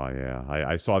 Oh, yeah.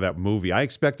 I saw that movie. I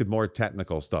expected more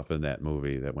technical stuff in that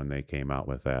movie that when they came out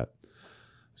with that.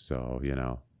 So, you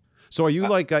know. So are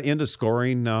you into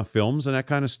scoring films and that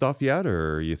kind of stuff yet?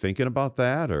 Or are you thinking about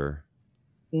that? Or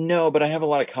no, but I have a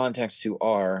lot of contacts who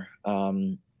are.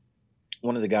 One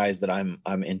of the guys that I'm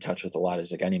in touch with a lot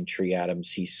is a guy named Tree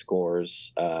Adams. He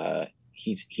scores.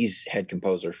 He's head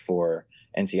composer for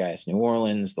NCIS New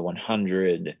Orleans, The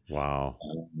 100. Wow.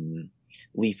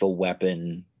 Lethal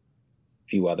Weapon, a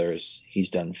few others. He's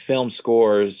done film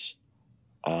scores.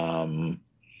 He's a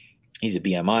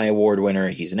BMI award winner.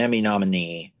 He's an Emmy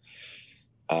nominee.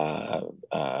 Then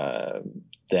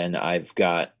I've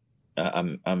got.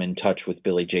 I'm in touch with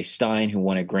Billy J. Stein, who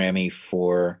won a Grammy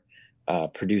for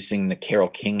producing the Carole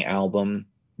King album,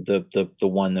 the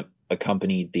one that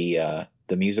accompanied the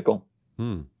musical.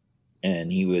 And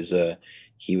he was a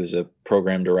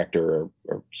program director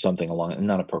or something along,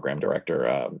 not a program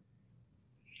director,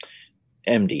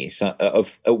 MD,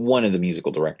 of one of the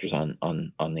musical directors on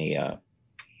the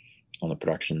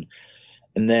production.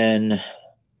 And then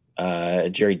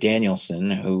Jerry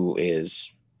Danielson, who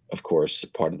is, of course,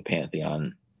 part of the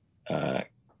Pantheon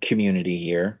community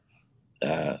here,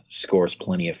 scores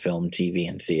plenty of film, TV,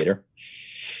 and theater.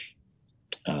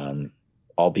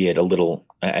 Albeit a little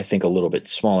bit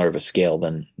smaller of a scale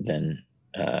than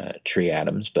Tree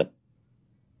Adams, but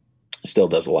still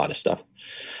does a lot of stuff.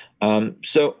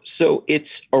 So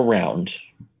it's around,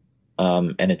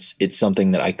 and it's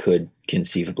something that I could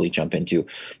conceivably jump into.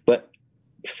 But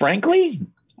frankly,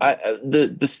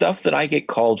 the stuff that I get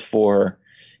called for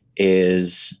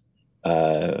is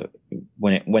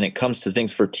when it comes to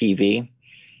things for TV,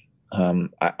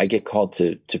 I get called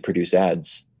to produce ad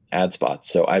spots.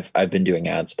 So I've been doing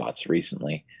ad spots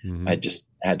recently. I just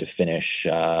had to finish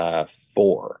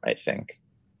 4, I think,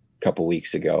 a couple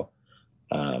weeks ago.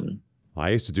 I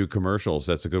used to do commercials.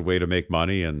 That's a good way to make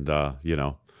money and,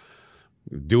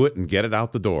 do it and get it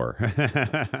out the door.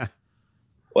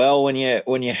 Well, when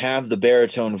you have the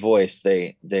baritone voice,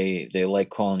 they like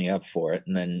calling you up for it.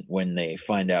 And then when they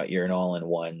find out you're an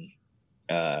all-in-one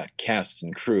cast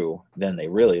and crew, then they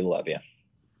really love you.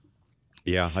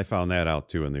 Yeah, I found that out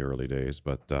too in the early days,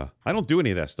 but I don't do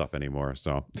any of that stuff anymore.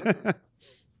 So it's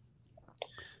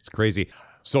crazy.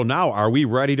 So now, are we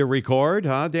ready to record,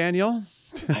 huh, Daniel?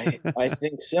 I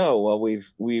think so. Well,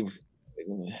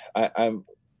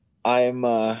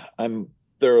 I'm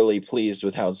thoroughly pleased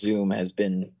with how Zoom has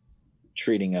been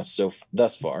treating us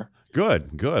thus far.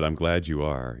 Good. I'm glad you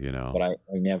are. But I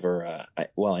never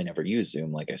use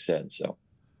Zoom, like I said. So.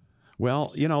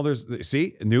 Well, there's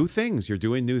new things. You're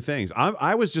doing new things.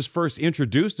 I was just first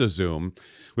introduced to Zoom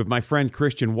with my friend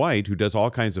Christian White, who does all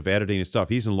kinds of editing and stuff.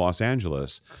 He's in Los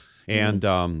Angeles. And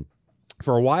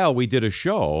for a while, we did a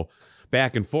show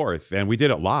back and forth, and we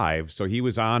did it live. So he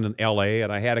was on in LA,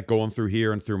 and I had it going through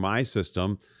here and through my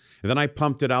system. And then I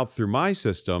pumped it out through my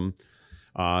system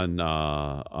on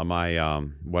my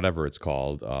whatever it's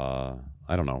called.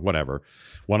 I don't know, whatever.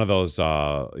 One of those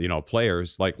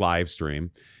players like live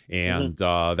stream. And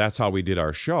that's how we did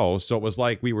our show. So it was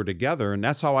like we were together, and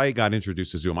that's how I got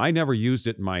introduced to Zoom. I never used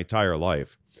it in my entire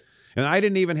life. And I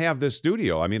didn't even have this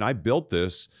studio. I mean, I built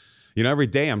this. Every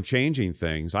day I'm changing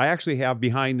things. I actually have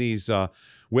behind these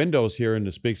windows here in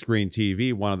this big screen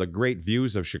TV, one of the great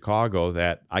views of Chicago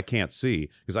that I can't see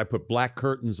because I put black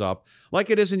curtains up like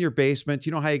it is in your basement.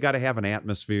 You know how you got to have an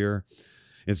atmosphere?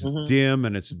 It's dim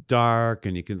and it's dark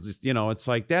and you can just, it's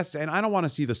like that's, and I don't want to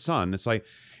see the sun. It's like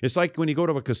when you go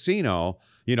to a casino,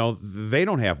 they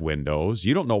don't have windows.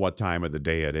 You don't know what time of the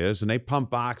day it is, and they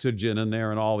pump oxygen in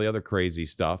there and all the other crazy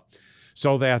stuff.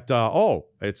 So that,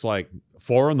 it's like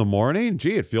 4 a.m.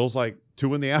 Gee, it feels like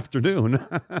 2 p.m.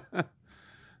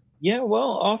 Yeah,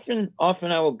 well, often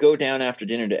I will go down after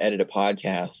dinner to edit a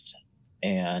podcast,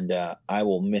 and I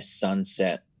will miss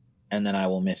sunset, and then I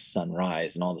will miss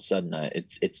sunrise, and all of a sudden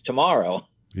it's tomorrow.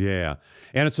 Yeah,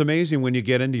 and it's amazing when you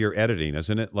get into your editing,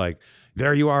 isn't it? Like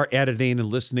there you are editing and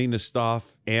listening to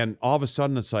stuff, and all of a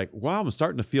sudden it's like, wow, I'm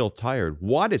starting to feel tired.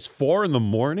 What? It's 4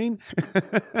 a.m?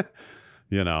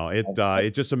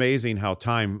 It's just amazing how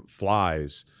time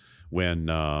flies when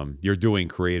you're doing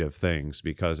creative things,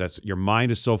 because your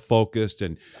mind is so focused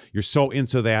and you're so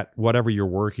into that, whatever you're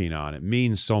working on. It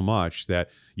means so much that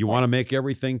you want to make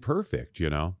everything perfect,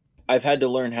 I've had to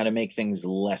learn how to make things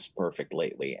less perfect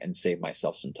lately and save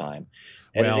myself some time.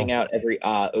 Editing out every,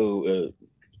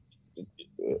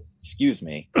 excuse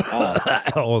me.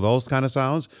 Those kind of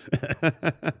sounds.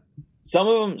 Some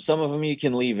of them you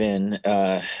can leave in.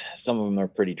 Some of them are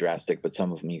pretty drastic, but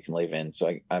some of them you can leave in.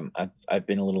 So I've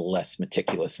been a little less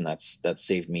meticulous, and that's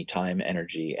saved me time,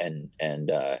 energy,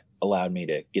 and allowed me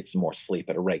to get some more sleep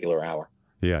at a regular hour.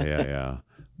 Yeah.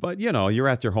 But you're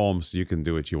at your home, so you can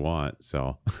do what you want.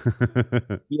 So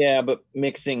yeah, but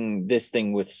mixing this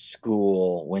thing with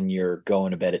school when you're going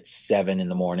to bed at 7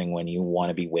 a.m, when you want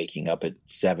to be waking up at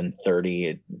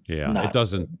 7:30,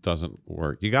 it doesn't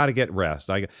work. You got to get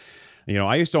rest. I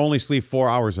used to only sleep 4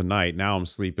 hours a night. Now I'm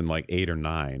sleeping like 8 or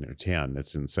 9 or 10.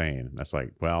 It's insane. That's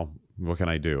like, well, what can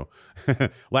I do?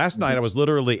 Last night I was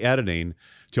literally editing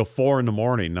till 4 a.m.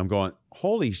 and I'm going,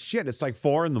 holy shit, it's like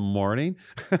 4 a.m.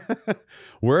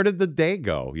 Where did the day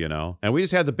go? And we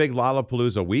just had the big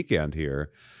Lollapalooza weekend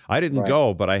here. I didn't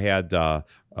go, but I had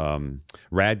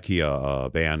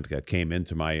Radkia band that came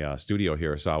into my studio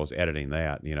here, so I was editing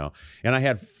that, and I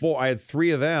had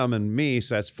 3 of them and me,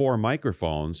 so that's 4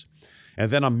 microphones.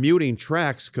 And then I'm muting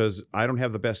tracks because I don't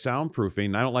have the best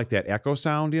soundproofing. I don't like that echo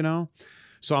sound,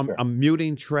 So I'm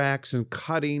muting tracks and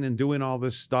cutting and doing all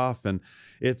this stuff, and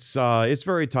it's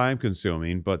very time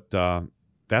consuming. But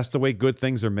that's the way good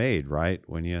things are made, right?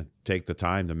 When you take the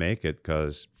time to make it,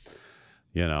 because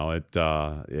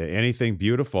anything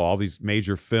beautiful, all these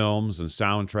major films and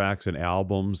soundtracks and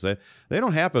albums, they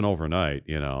don't happen overnight.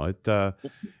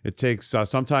 It takes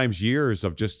sometimes years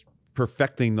of just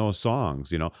perfecting those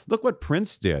songs. Look what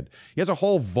Prince did. He has a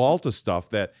whole vault of stuff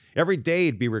that every day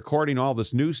he'd be recording all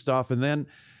this new stuff, and then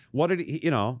what did he,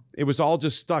 it was all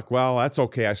just stuck. Well, that's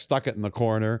okay, I stuck it in the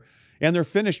corner, and they're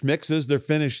finished mixes, they're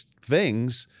finished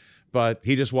things, but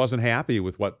he just wasn't happy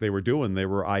with what they were doing. They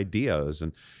were ideas,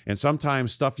 and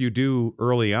sometimes stuff you do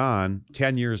early on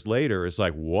 10 years later is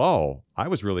like, whoa, I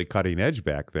was really cutting edge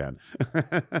back then.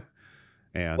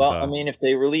 And, if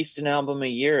they released an album a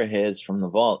year of his from the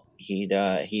vault, he'd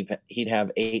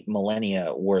have 8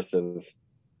 millennia worth of,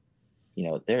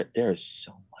 there's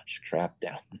so much crap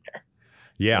down there.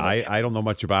 Yeah, I don't know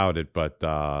much about it, but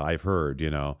I've heard,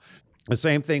 the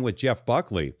same thing with Jeff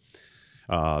Buckley,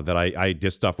 that I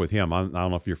did stuff with him. I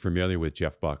don't know if you're familiar with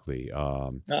Jeff Buckley.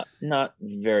 Not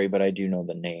very, but I do know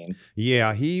the name.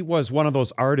 Yeah, he was one of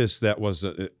those artists that was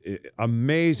an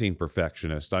amazing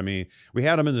perfectionist. I mean, we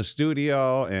had him in the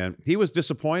studio, and he was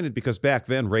disappointed because back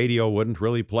then radio wouldn't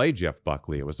really play Jeff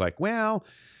Buckley. It was like, well,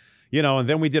 and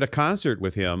then we did a concert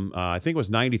with him. I think it was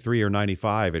 93 or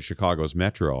 95 at Chicago's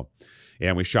Metro.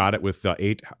 And we shot it with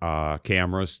 8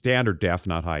 cameras, standard def,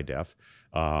 not high def.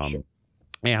 Sure.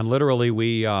 And literally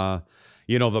we, the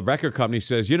record company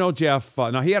says, Jeff,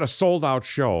 now he had a sold out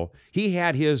show. He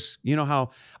had his, how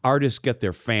artists get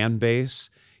their fan base.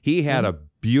 He had a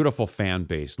beautiful fan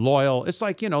base, loyal. It's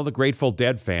like, the Grateful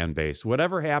Dead fan base.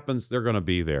 Whatever happens, they're going to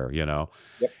be there, Yep.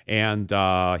 And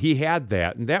he had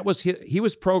that. And that was, he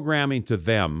was programming to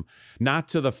them, not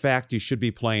to the fact he should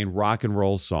be playing rock and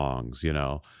roll songs,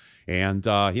 And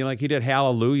he did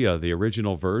Hallelujah, the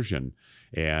original version.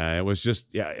 And it was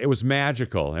just, it was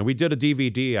magical. And we did a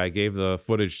DVD. I gave the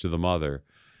footage to the mother.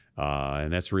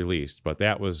 and that's released. But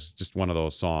that was just one of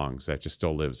those songs that just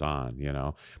still lives on, you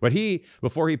know. But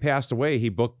before he passed away, he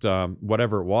booked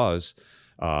whatever it was.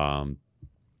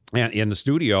 And in the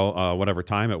studio, whatever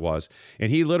time it was, and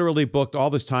he literally booked all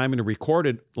this time and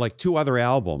recorded like 2 other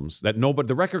albums that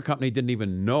the record company didn't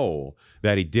even know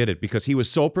that he did it, because he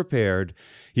was so prepared,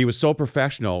 he was so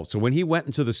professional. So when he went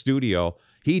into the studio,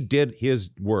 he did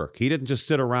his work. He didn't just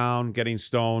sit around getting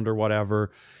stoned or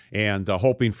whatever and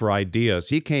hoping for ideas.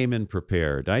 He came in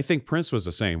prepared. And I think Prince was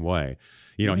the same way.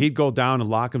 You know, he'd go down and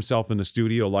lock himself in the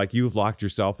studio like you've locked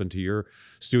yourself into your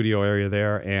studio area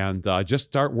there, and just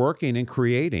start working and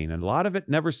creating. And a lot of it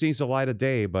never sees the light of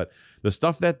day, but the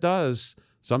stuff that does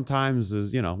sometimes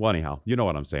is, you know, well, anyhow, you know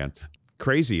what I'm saying.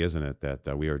 Crazy, isn't it,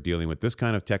 that we are dealing with this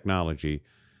kind of technology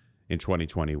in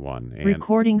 2021. And,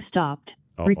 Recording stopped.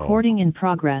 Recording in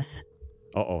progress.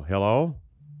 Hello?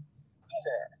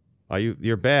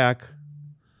 You're back.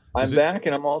 I'm back,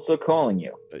 and I'm also calling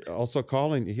you. Also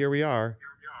calling. Here we are.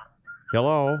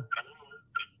 Hello.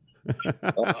 I'm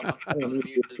going to move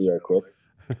you real quick.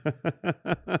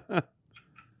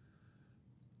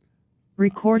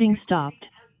 Recording stopped.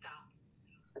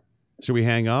 Should we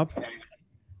hang up?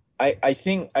 I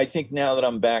think now that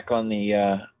I'm back on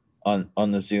the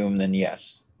on the Zoom, then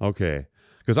yes. Okay,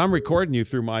 because I'm recording you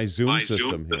through my Zoom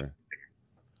system here.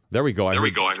 There we go. I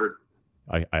heard.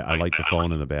 I like the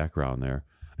phone in the background there.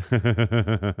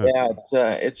 Yeah,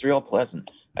 it's real pleasant.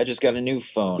 I just got a new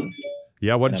phone.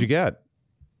 Yeah, what did you get?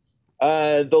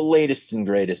 The latest and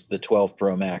greatest, the 12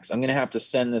 Pro Max. I'm gonna have to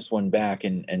send this one back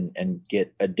and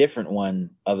get a different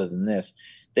one other than this.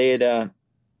 They had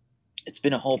it's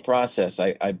been a whole process.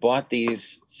 I bought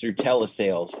these through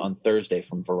telesales on Thursday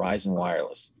from Verizon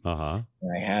Wireless. Uh-huh.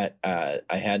 And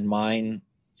I had mine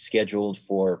scheduled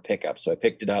for pickup, so I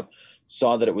picked it up,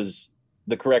 saw that it was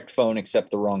the correct phone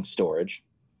except the wrong storage.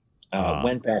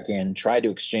 Went back in, tried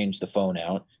to exchange the phone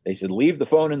out. They said, leave the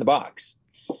phone in the box.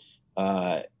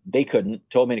 They couldn't,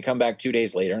 told me to come back 2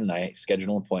 days later, and I scheduled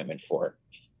an appointment for it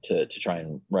to try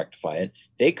and rectify it.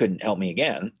 They couldn't help me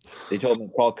again. They told me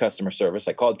to call customer service.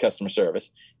 I called customer service.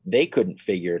 They couldn't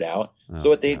figure it out. So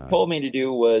what they told me to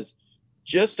do was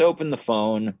just open the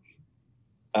phone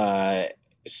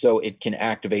so it can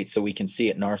activate, so we can see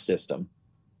it in our system.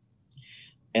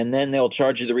 And then they'll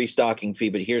charge you the restocking fee.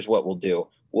 But here's what we'll do.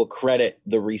 We'll credit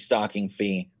the restocking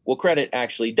fee. We'll credit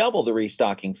actually double the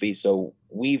restocking fee. So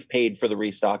we've paid for the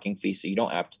restocking fee, so you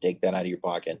don't have to take that out of your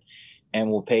pocket. And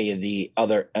we'll pay you the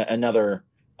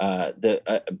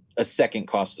a second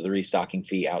cost of the restocking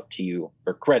fee out to you,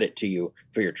 or credit to you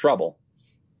for your trouble.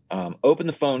 Open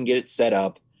the phone, get it set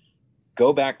up,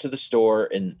 go back to the store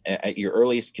and at your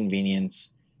earliest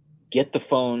convenience, get the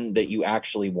phone that you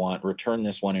actually want, return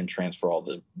this one, and transfer all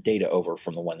the data over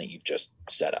from the one that you've just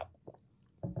set up.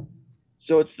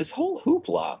 So it's this whole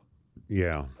hoopla.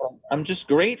 Yeah. I'm just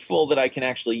grateful that I can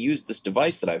actually use this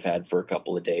device that I've had for a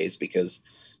couple of days, because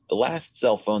the last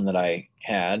cell phone that I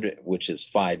had, which is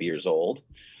 5 years old,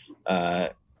 I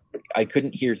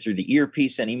couldn't hear through the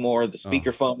earpiece anymore. The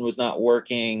speakerphone was not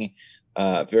working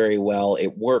very well.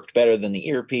 It worked better than the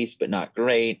earpiece, but not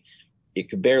great. It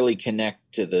could barely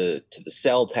connect to the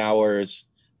cell towers.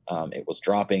 It was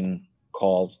dropping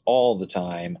calls all the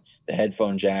time. The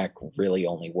headphone jack really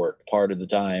only worked part of the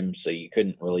time, so you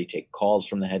couldn't really take calls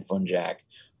from the headphone jack.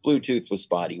 Bluetooth was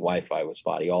spotty, Wi-Fi was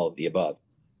spotty, all of the above.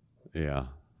 Yeah.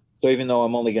 So even though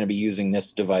I'm only going to be using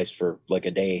this device for like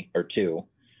a day or two,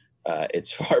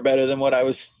 it's far better than what I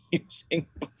was using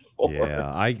before.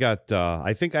 Yeah, I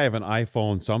think I have an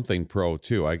iPhone something Pro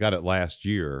too. I got it last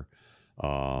year.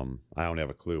 I don't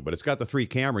have a clue, but it's got the 3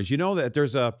 cameras. You know that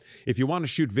if you want to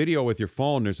shoot video with your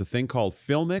phone, there's a thing called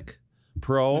Filmic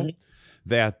Pro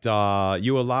that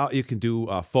you can do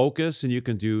focus, and you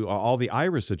can do all the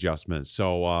iris adjustments.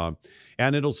 So,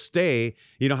 and it'll stay,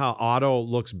 you know how auto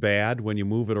looks bad when you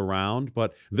move it around,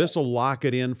 but this will lock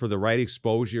it in for the right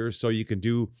exposure so you can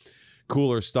do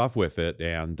cooler stuff with it.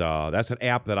 And that's an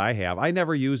app that I have. I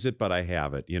never use it, but I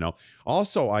have it, you know.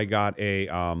 Also, I got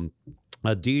a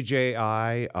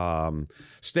DJI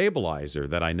stabilizer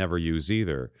that I never use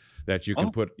either, that you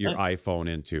can put your iPhone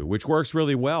into, which works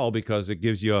really well because it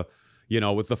gives you, you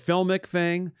know, with the Filmic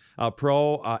thing,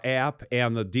 Pro app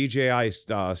and the DJI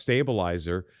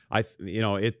stabilizer,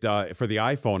 it for the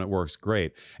iPhone, it works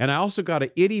great. And I also got an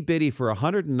itty bitty for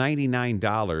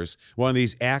 $199, one of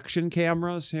these action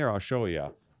cameras. Here, I'll show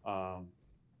you.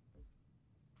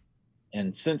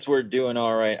 And since we're doing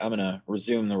all right, I'm going to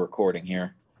resume the recording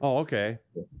here. Oh, okay.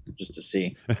 Just to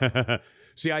see.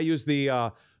 See, I use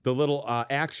the little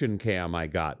action cam I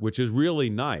got, which is really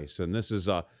nice. And this is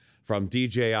from from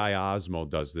DJI Osmo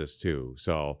does this too.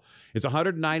 So it's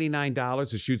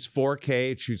 $199. It shoots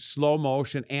 4K. It shoots slow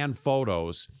motion and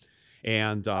photos.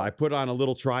 And I put on a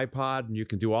little tripod, and you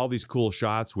can do all these cool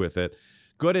shots with it.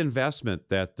 Good investment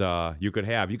that you could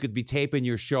have. You could be taping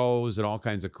your shows and all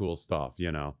kinds of cool stuff,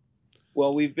 you know.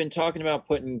 Well, we've been talking about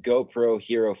putting GoPro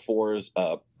Hero 4s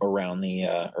up around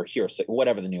the or Hero 6,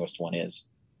 whatever the newest one is,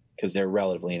 because they're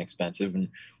relatively inexpensive, and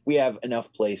we have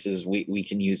enough places we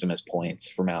can use them as points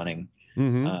for mounting.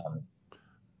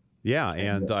 Yeah,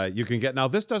 and you can get, now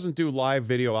this doesn't do live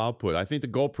video output. I think the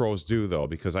GoPros do though,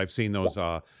 because I've seen those.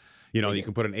 You know, you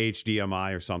can put an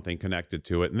HDMI or something connected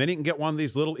to it, and then you can get one of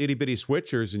these little itty bitty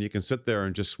switchers, and you can sit there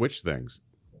and just switch things.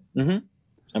 And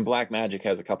Blackmagic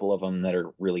has a couple of them that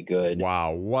are really good.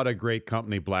 Wow, what a great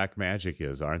company Blackmagic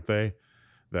is, aren't they?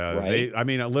 Right. I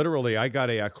mean, literally, I got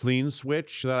a clean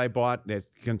switch that I bought that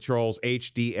controls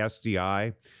HD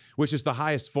SDI, which is the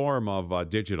highest form of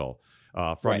digital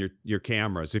from your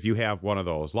cameras. If you have one of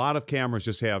those, a lot of cameras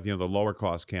just have, you know, the lower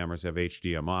cost cameras have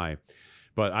HDMI,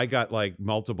 but I got like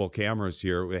multiple cameras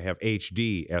here that have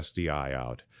HD SDI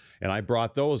out, and I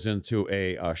brought those into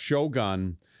a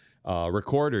Shogun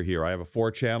recorder here. I have a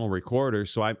 4-channel recorder,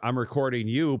 so I'm recording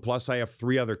you, plus I have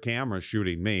 3 other cameras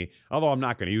shooting me, although I'm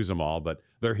not going to use them all, but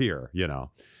they're here, you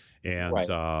know.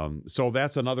 And so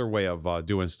that's another way of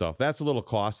doing stuff. That's a little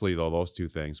costly though, those two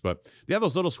things, but yeah,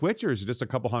 those little switchers are just a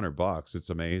couple $100. It's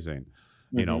amazing.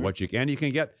 You know what you can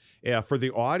get for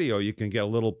the audio. You can get a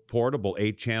little portable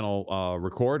 8-channel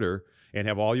recorder and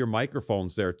have all your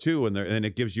microphones there too, and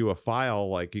it gives you a file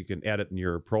like you can edit in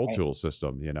your Pro Tools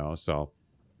system, you know. So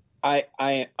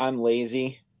I'm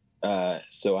lazy,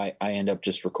 so I end up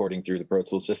just recording through the Pro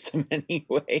Tools system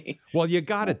anyway. Well, you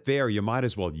got it there. You might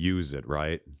as well use it,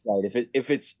 right? Right.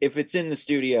 If it's in the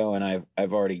studio and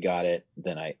I've already got it,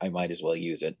 then I might as well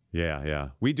use it. Yeah.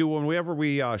 We do whenever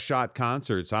we shot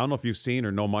concerts. I don't know if you've seen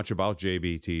or know much about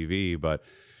JBTV, but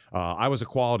I was a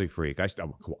quality freak.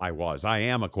 I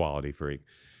am a quality freak,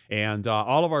 and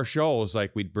all of our shows,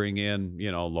 like we'd bring in,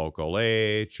 you know, Local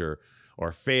H or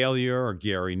Failure or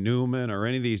Gary Newman or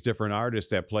any of these different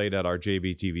artists that played at our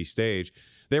JBTV stage.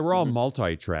 They were all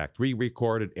multi-tracked. We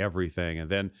recorded everything, and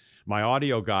then my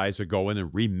audio guys would go in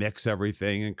and remix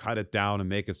everything and cut it down and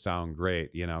make it sound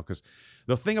great, you know, because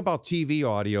the thing about TV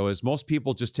audio is most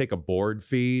people just take a board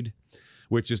feed,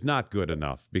 which is not good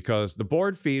enough, because the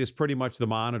board feed is pretty much the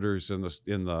monitors in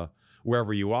the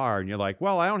wherever you are, and you're like,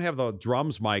 well, I don't have the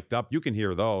drums mic'd up. You can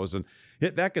hear those, and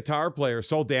that guitar player is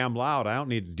so damn loud, I don't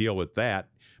need to deal with that.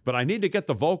 But I need to get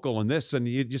the vocal in this, and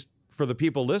you just, for the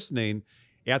people listening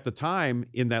at the time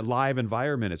in that live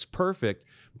environment, it's perfect.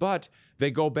 But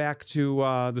they go back to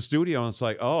the studio, and it's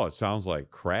like, oh, it sounds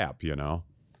like crap, you know?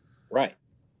 Right.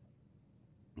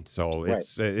 So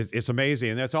it's amazing,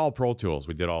 and that's all Pro Tools.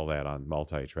 We did all that on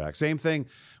multi-track. Same thing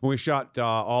when we shot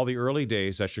all the early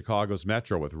days at Chicago's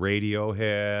Metro with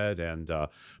Radiohead and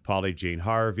Polly Jean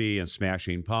Harvey and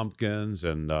Smashing Pumpkins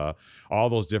and all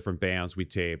those different bands. We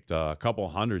taped a couple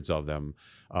hundreds of them.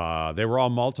 They were all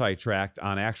multi-tracked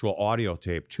on actual audio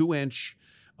tape, 2-inch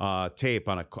tape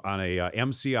on a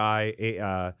MCI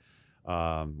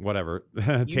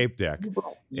tape deck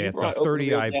at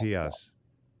 30 IPS.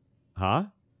 Huh?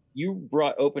 You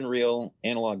brought open reel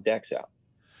analog decks out.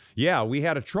 Yeah, we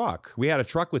had a truck. We had a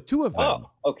truck with 2 of them.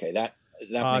 Oh, okay. That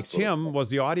makes Tim was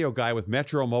the audio guy with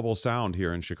Metro Mobile Sound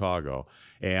here in Chicago,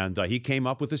 and he came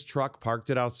up with his truck, parked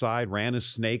it outside, ran his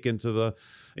snake into the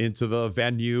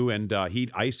venue, and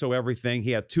he'd ISO everything.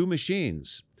 He had 2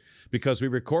 machines because we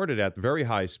recorded at very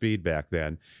high speed back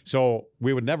then, so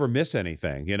we would never miss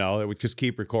anything. You know, it would just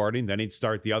keep recording. Then he'd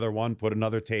start the other one, put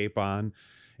another tape on.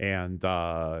 And,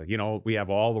 you know, we have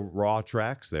all the raw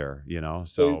tracks there, you know,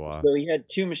 so he had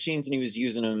 2 machines and he was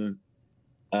using them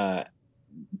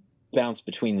bounce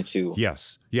between the 2.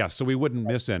 Yes. So we wouldn't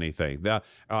miss anything. They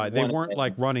weren't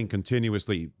like running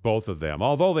continuously, both of them,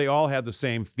 although they all had the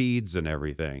same feeds and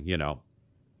everything, you know.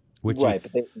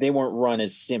 But they weren't run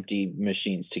as SMPTE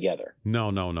machines together. No.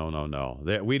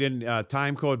 We didn't,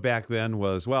 time code back then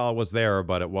was there,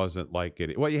 but it wasn't like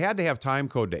it. Well, you had to have time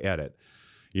code to edit.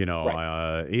 You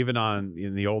know, even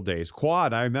in the old days,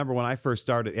 Quad. I remember when I first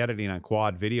started editing on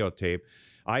Quad videotape,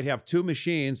 I'd have 2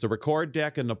 machines, the record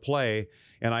deck and the play,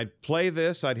 and I'd play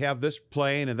this, I'd have this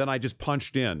playing, and then I just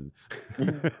punched in.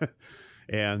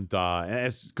 And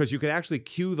because you could actually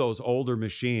cue those older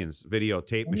machines,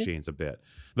 videotape machines a bit.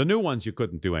 The new ones, you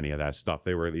couldn't do any of that stuff.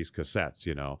 They were these cassettes,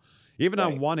 you know. Even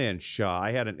on 1-inch,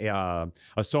 I had a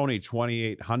Sony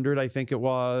 2800, I think it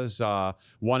was,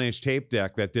 1-inch tape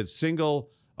deck that did single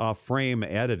frame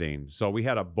editing. So we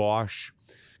had a Bosch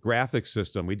graphics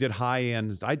system. We did high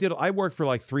end. I worked for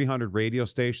like 300 radio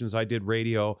stations. I did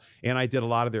radio, and I did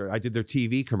I did their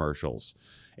TV commercials.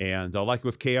 And like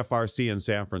with KFRC in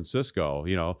San Francisco,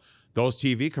 those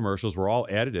TV commercials were all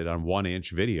edited on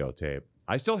 1-inch videotape.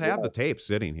 I still have the tape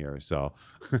sitting here. So,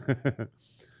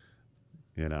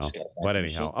 but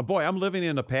anyhow, boy, I'm living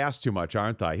in the past too much,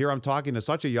 aren't I? Here I'm talking to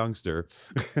such a youngster.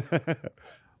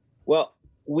 Well,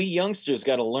 we youngsters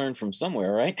got to learn from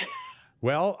somewhere, right?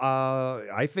 Well,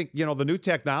 I think, the new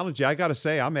technology, I got to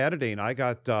say, I'm editing.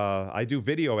 I do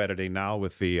video editing now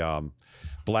with the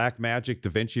Blackmagic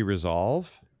DaVinci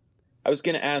Resolve. I was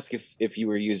going to ask if you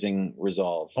were using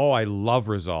Resolve. Oh, I love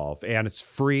Resolve, and it's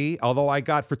free. Although I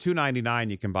got for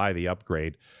 $2.99, you can buy the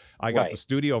upgrade. I got the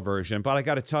studio version, but I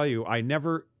got to tell you,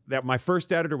 my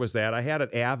first editor was that. I had an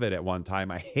Avid at one time.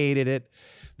 I hated it.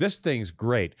 This thing's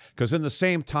great because in the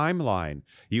same timeline,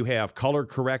 you have color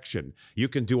correction. You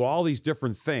can do all these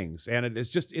different things, and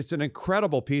it's an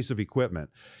incredible piece of equipment.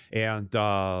 And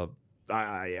I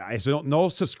no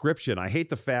subscription. I hate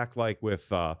the fact, like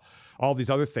with all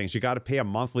these other things, you got to pay a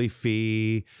monthly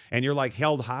fee, and you're like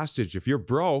held hostage. If you're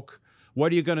broke,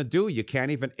 what are you going to do? You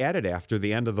can't even edit after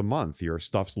the end of the month. Your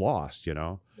stuff's lost,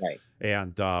 Right.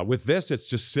 And with this, it's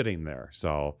just sitting there.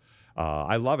 So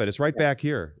I love it. It's right back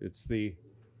here. It's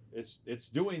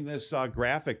doing this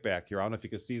graphic back here. I don't know if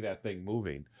you can see that thing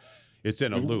moving. It's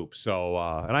in a loop. So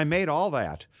and I made all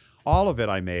that. All of it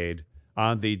I made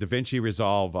on the DaVinci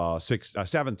Resolve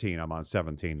 17. I'm on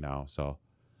 17 now. So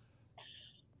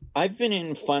I've been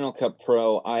in Final Cut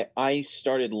Pro. I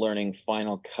started learning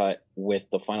Final Cut with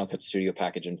the Final Cut Studio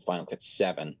package in Final Cut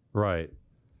 7. Right.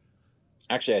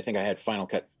 Actually, I think I had Final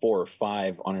Cut 4 or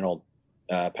 5 on an old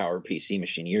Power PC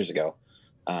machine years ago.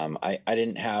 I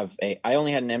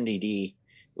only had an MDD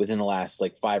within the last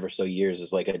like 5 or so years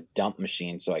as like a dump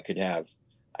machine. So I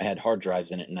had hard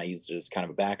drives in it, and I used it as kind of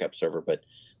a backup server. But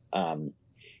I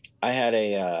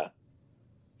had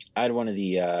one of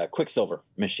the Quicksilver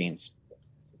machines,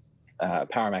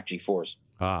 PowerMac G4s,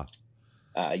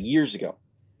 years ago.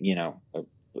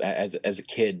 As a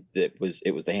kid, it was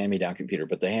the hand-me-down computer,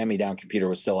 but the hand-me-down computer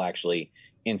was still actually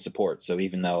in support. So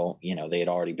even though they had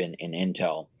already been in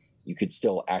Intel, you could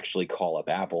still actually call up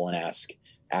Apple and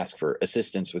ask for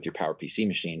assistance with your PowerPC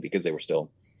machine because they were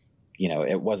still,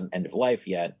 it wasn't end of life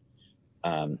yet.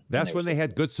 That's when they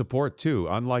had good support too.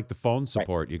 Unlike the phone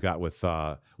support you got with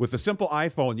the simple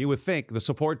iPhone, you would think the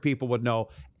support people would know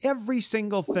every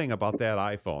single thing about that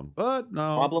iPhone, but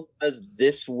no. Problem was,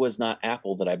 this was not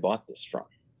Apple that I bought this from.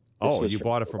 You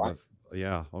bought it from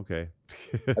yeah, okay.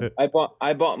 I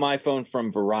bought my phone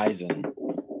from Verizon,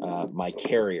 my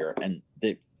carrier, and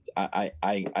I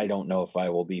don't know if I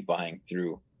will be buying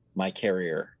through my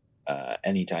carrier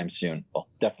anytime soon. Well,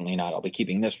 definitely not. I'll be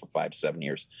keeping this for 5 to 7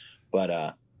 years.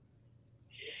 But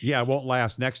yeah, it won't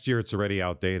last. Next year, it's already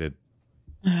outdated.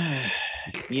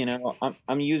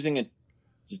 I'm using a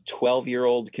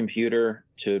 12-year-old computer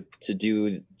to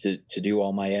do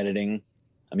all my editing.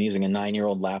 I'm using a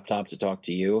 9-year-old laptop to talk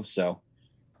to you. So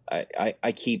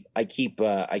I keep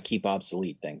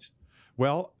obsolete things.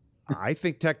 Well, I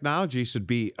think technology should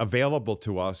be available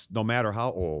to us no matter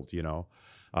how old,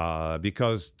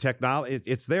 because technology,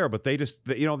 it's there, but they just,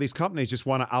 these companies just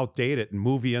want to outdate it and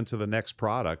move you into the next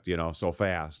product, so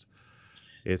fast.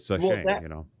 It's a shame,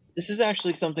 This is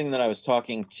actually something that I was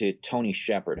talking to Tony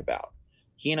Shepard about.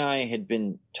 He and I had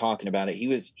been talking about it.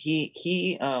 He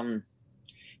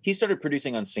started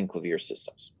producing on Synclavier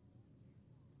systems.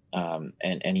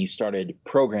 And he started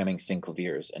programming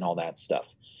Synclaviers and all that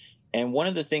stuff. And one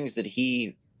of the things that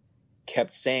he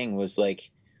kept saying was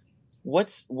like,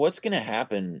 what's going to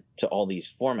happen to all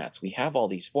these formats? We have all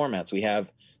these formats. We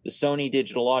have the Sony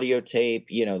digital audio tape,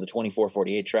 the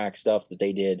 2448 track stuff that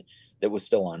they did that was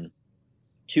still on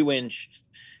 2-inch.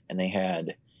 And they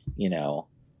had,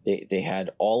 they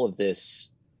had all of this,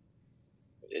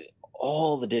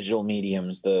 all the digital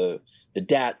mediums, the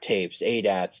DAT tapes,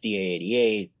 ADATs,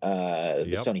 DA88,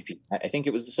 the Sony, I think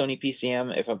it was the Sony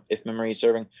PCM, if memory is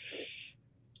serving,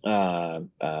 or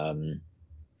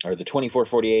the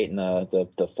 2448 and the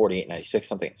 4896,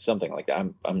 something like that.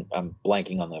 I'm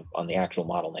blanking on the actual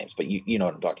model names, but you know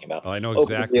what I'm talking about. I know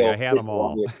exactly. I had them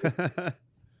all.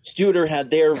 Studer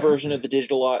had their version of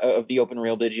the Open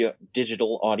Rail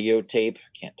digital audio tape.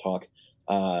 Can't talk.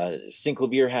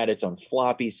 Synclavier had its own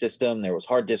floppy system. There was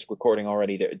hard disk recording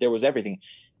already. There was everything.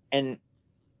 And,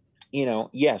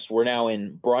 yes, we're now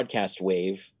in broadcast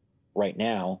wave right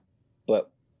now,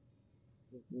 but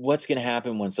what's going to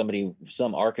happen when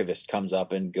some archivist comes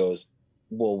up and goes,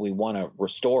 well, we want to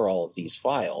restore all of these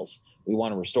files. We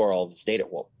want to restore all of this data.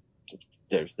 Well,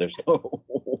 there's no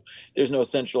no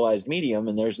centralized medium,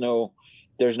 and there's no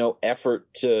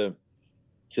effort to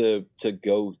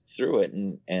go through it.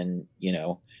 And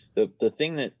the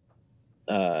thing that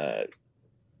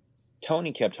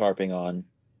Tony kept harping on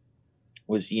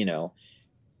was,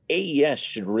 AES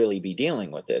should really be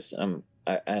dealing with this.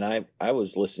 I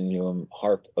was listening to him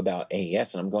harp about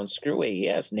AES, and I'm going, screw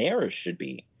AES. NARAS should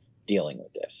be dealing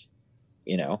with this.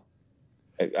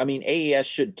 I mean, AES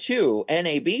should too.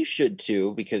 NAB should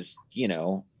too, because,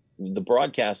 the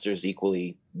broadcasters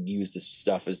equally use this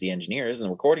stuff as the engineers, and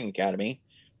the Recording Academy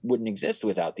wouldn't exist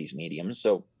without these mediums.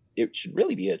 So it should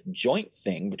really be a joint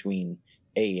thing between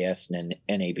AES and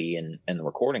NAB and the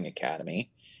Recording Academy,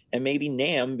 and maybe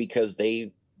NAMM, because they're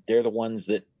the ones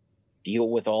that deal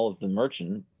with all of the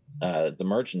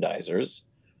merchandisers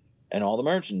and all the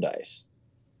merchandise,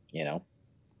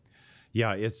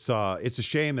 Yeah, it's a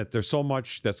shame that there's so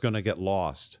much that's going to get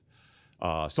lost,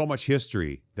 so much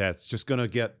history that's just going to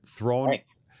get thrown, right.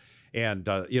 And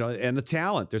and the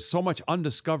talent. There's so much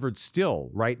undiscovered still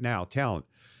right now. Talent,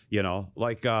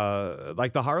 like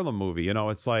the Harlem movie.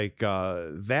 It's like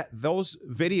that those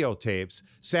videotapes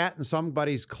sat in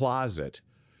somebody's closet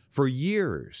for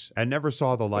years and never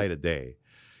saw the light of day,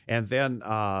 and then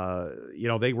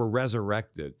they were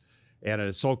resurrected. And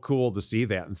it's so cool to see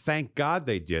that. And thank God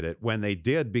they did it when they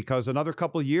did, because another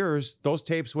couple of years, those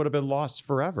tapes would have been lost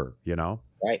forever,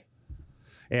 Right.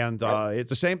 And it's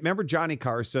the same. Remember Johnny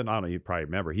Carson? I don't know, you probably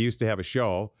remember. He used to have a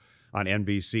show on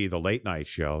NBC, the late night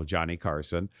show, Johnny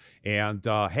Carson. And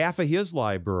half of his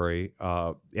library,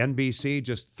 NBC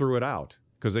just threw it out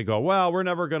because they go, well, we're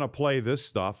never going to play this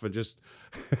stuff, and just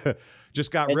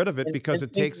got rid of it because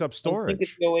it takes up storage.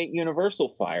 Think of the 08 Universal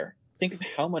fire. Think of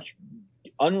how much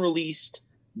unreleased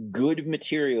good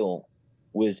material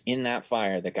was in that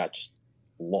fire that got just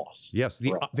lost. Yes,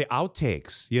 the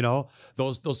outtakes,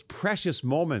 those precious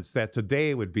moments that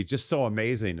today would be just so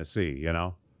amazing to see,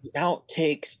 The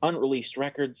outtakes, unreleased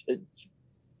records, it's,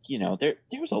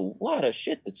 there's a lot of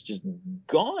shit that's just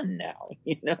gone now,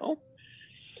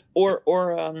 Or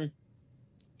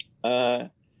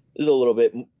this is a little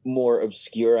bit more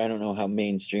obscure. I don't know how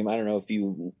mainstream. I don't know if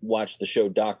you watch the show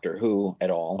Doctor Who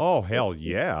at all. Oh, hell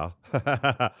yeah.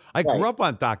 I grew up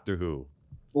on Doctor Who.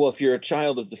 Well, if you're a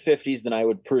child of the 50s, then I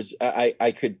would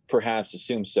I could perhaps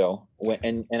assume so.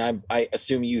 I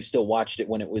assume you still watched it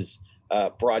when it was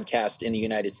broadcast in the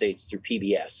United States through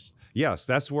PBS. Yes,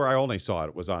 that's where I only saw it.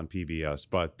 It was on PBS.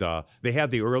 But they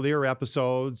had the earlier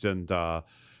episodes, and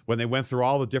when they went through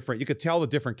all the different, you could tell the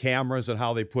different cameras and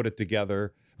how they put it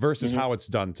together versus how it's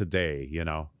done today,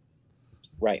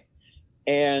 Right.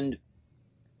 And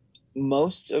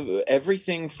most of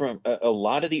everything from a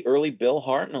lot of the early Bill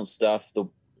Hartnell stuff, the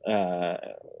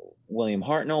William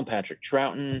Hartnell, Patrick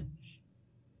Troughton,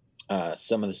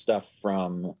 some of the stuff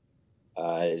from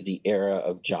the era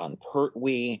of John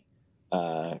Pertwee,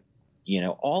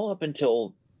 all up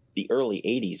until the early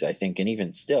 80s, I think, and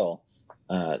even still,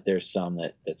 there's some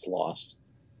that's lost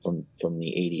from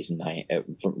the 80s and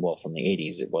from the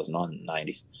 80s. It wasn't on the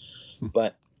 90s,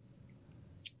 but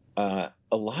a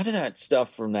lot of that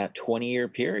stuff from that 20-year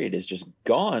period is just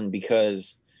gone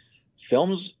because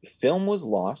film was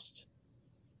lost.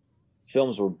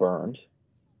 Films were burned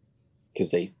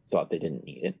because they thought they didn't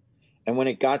need it. And when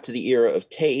it got to the era of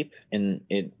tape, and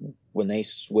when they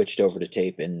switched over to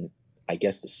tape in, I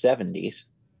guess, the 70s,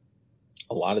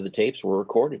 a lot of the tapes were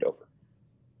recorded over.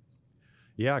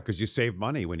 Yeah, because you saved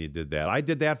money when you did that. I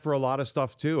did that for a lot of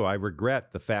stuff too. I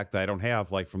regret the fact that I don't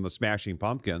have, like from the Smashing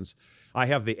Pumpkins, I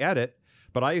have the edit,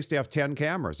 but I used to have 10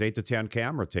 cameras, 8 to 10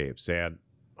 camera tapes, and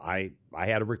I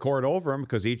had to record over them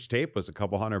because each tape was a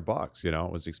couple $100.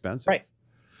 It was expensive. Right.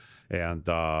 And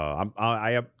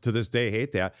I up to this day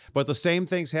hate that. But the same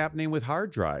thing's happening with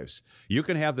hard drives. You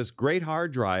can have this great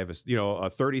hard drive, a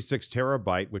 36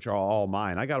 terabyte, which are all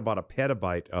mine. I got about a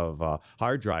petabyte of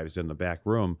hard drives in the back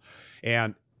room.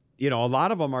 And, a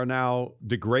lot of them are now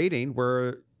degrading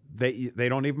where they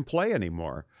don't even play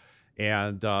anymore.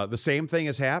 And the same thing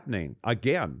is happening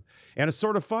again. And it's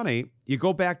sort of funny. You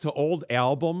go back to old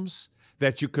albums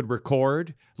that you could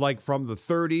record, like from the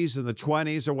 30s and the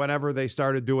 20s or whenever they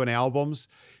started doing albums.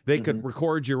 They could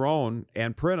record your own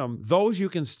and print them. Those you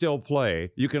can still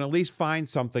play. You can at least find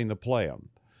something to play them.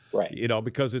 Right.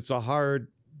 Because it's a hard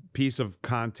piece of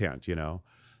content,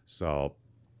 So.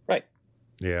 Right.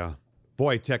 Yeah.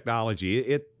 Boy, technology.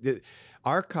 It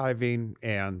archiving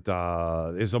and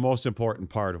is the most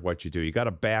important part of what you do. You got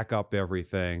to back up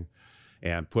everything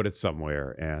and put it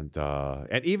somewhere. And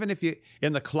even if you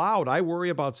in the cloud, I worry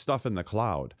about stuff in the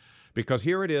cloud because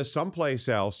here it is someplace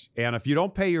else. And if you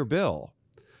don't pay your bill,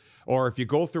 Or if you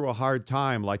go through a hard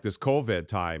time like this COVID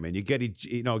time and you get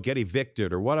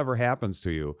evicted or whatever happens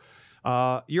to you,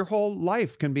 your whole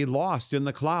life can be lost in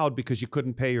the cloud because you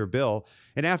couldn't pay your bill.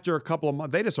 And after a couple of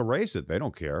months, they just erase it. They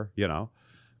don't care,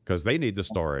 because they need the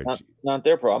storage. Not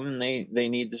their problem. They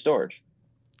need the storage.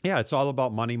 Yeah, it's all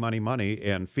about money, money, money,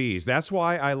 and fees. That's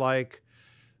why I like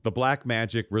the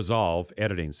Blackmagic Resolve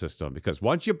editing system, because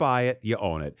once you buy it, you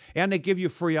own it. And they give you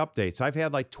free updates. I've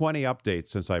had like 20 updates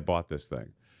since I bought this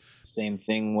thing. Same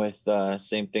thing with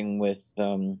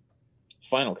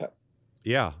Final Cut.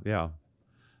 Yeah.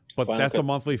 But Final that's Cut. a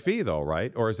monthly fee though,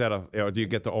 right? Or is that or do you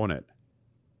get to own it?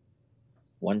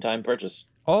 One-time purchase.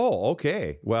 Oh,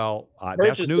 okay. Well,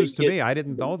 that's news to me. I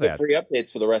didn't know that. Free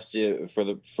updates for the rest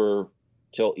of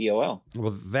till EOL.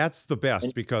 Well, that's the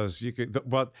best because you could.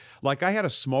 But like I had a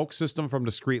smoke system from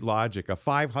Discrete Logic, a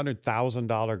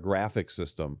 $500,000 graphic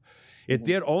system. It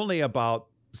did only about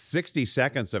 60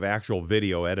 seconds of actual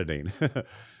video editing,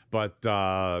 but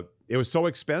it was so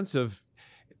expensive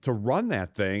to run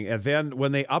that thing. And then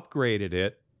when they upgraded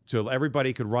it to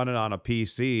everybody could run it on a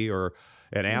PC or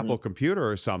an Apple computer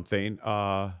or something,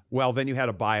 well, then you had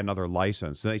to buy another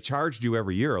license. And they charged you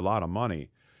every year a lot of money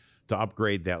to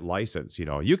upgrade that license.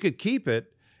 You could keep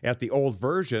it at the old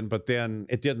version, but then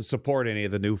it didn't support any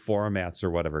of the new formats or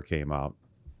whatever came out.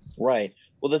 Right.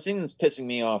 Well, the thing that's pissing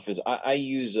me off is I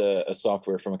use a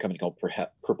software from a company called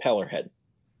Propellerhead,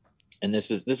 and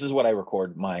this is what I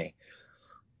record my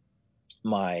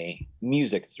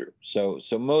music through. So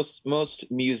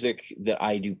most music that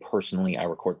I do personally, I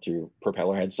record through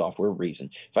Propellerhead software. Reason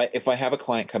if I have a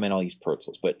client come in, I'll use Pro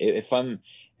Tools. But if I'm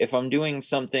doing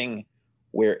something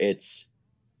where it's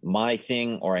my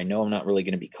thing, or I know I'm not really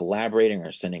going to be collaborating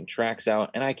or sending tracks out,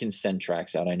 and I can send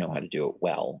tracks out, I know how to do it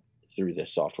well through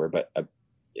this software. But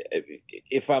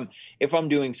if I'm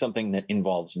doing something that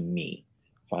involves me,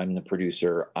 if I'm the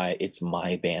producer, it's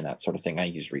my band, that sort of thing, I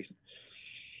use Reason.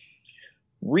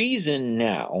 Reason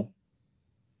now,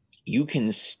 you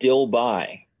can still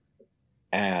buy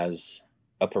as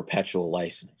a perpetual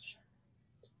license.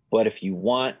 But if you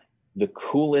want the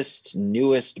coolest,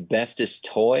 newest, bestest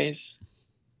toys,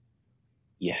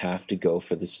 you have to go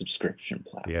for the subscription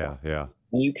platform. Yeah.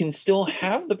 You can still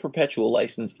have the perpetual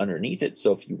license underneath it.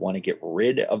 So if you want to get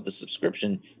rid of the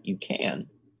subscription, you can,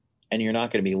 and you're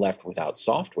not going to be left without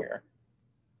software.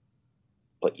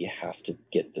 But you have to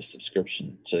get the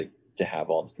subscription to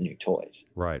have all the new toys.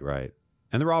 Right.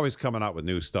 And they're always coming out with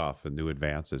new stuff and new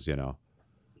advances,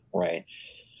 Right.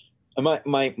 And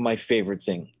my favorite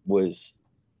thing was,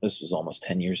 this was almost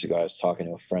 10 years ago. I was talking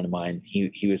to a friend of mine.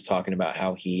 He was talking about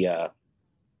how he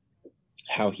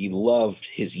loved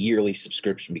his yearly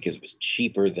subscription because it was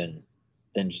cheaper than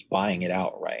just buying it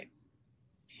outright.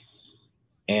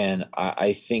 And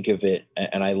I think of it,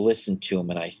 and I listened to him,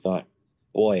 and I thought,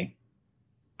 boy,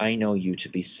 I know you to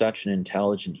be such an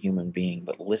intelligent human being,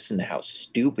 but listen to how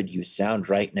stupid you sound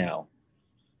right now.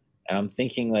 And I'm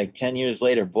thinking, like, 10 years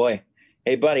later, boy,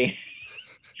 hey buddy,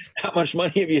 how much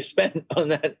money have you spent on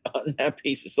that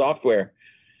piece of software?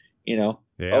 Yeah.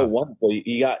 Oh, wonderful.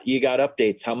 You got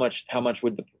updates. How much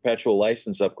would the perpetual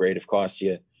license upgrade have cost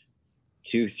you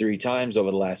 2-3 times over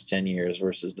the last 10 years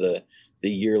versus the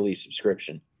yearly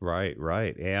subscription? Right.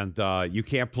 And you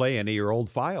can't play any of your old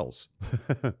files.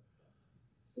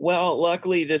 Well,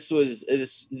 luckily this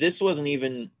wasn't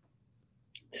even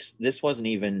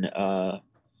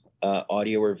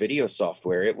audio or video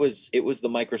software. It was the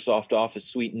Microsoft Office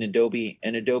suite and Adobe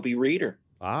Reader.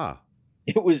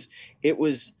 It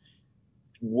was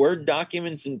Word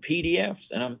documents and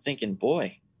PDFs, and I'm thinking,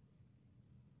 boy,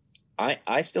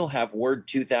 I still have Word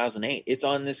 2008. It's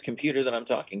on this computer that I'm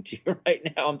talking to you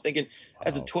right now. I'm thinking,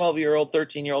 as a 12-year-old,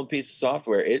 13-year-old piece of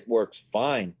software, it works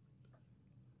fine.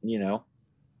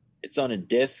 It's on a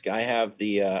disk. I have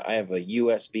a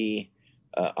USB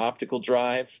optical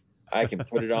drive. I can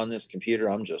put it on this computer.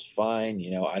 I'm just fine.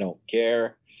 I don't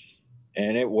care.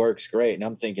 And it works great. And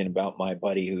I'm thinking about my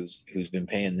buddy who's been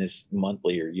paying this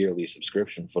monthly or yearly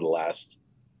subscription for the last,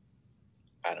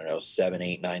 7,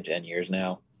 8, 9, 10 years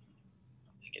now.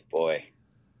 I'm thinking, boy.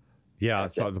 Yeah,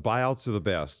 so the buyouts are the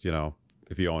best,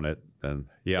 if you own it, then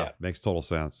yeah. Makes total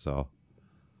sense. So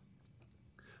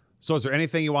is there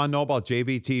anything you want to know about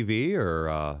JBTV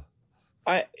or?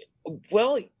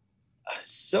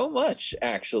 So much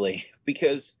actually,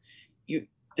 because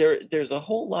there's a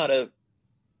whole lot of,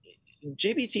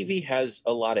 JBTV has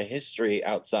a lot of history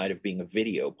outside of being a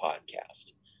video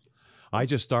podcast. I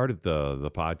just started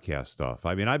the podcast stuff.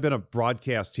 I mean, I've been a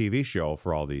broadcast TV show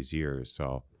for all these years.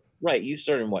 So right, you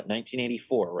started in what,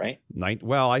 1984, right?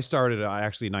 Well, I started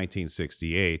actually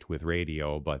 1968 with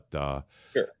radio, but sure.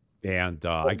 And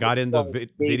I got into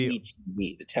video.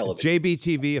 JBTV, the television.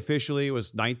 JBTV officially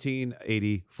was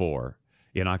 1984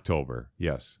 in October.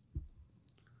 Yes.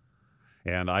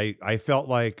 And I felt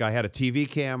like I had a TV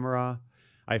camera.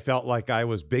 I felt like I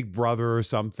was Big Brother or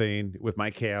something with my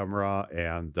camera.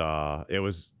 And it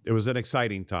was an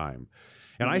exciting time.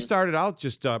 And I started out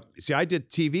just, I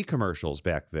did TV commercials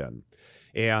back then.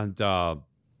 And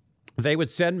they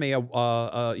would send me a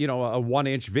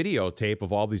 1-inch videotape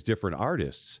of all these different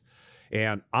artists.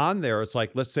 And on there, it's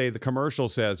like, let's say the commercial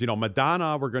says,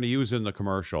 Madonna, we're going to use in the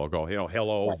commercial. I'll go,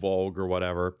 hello, Vogue or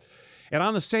whatever. And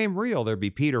on the same reel, there'd be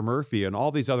Peter Murphy and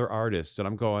all these other artists. And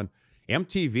I'm going,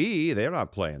 MTV, they're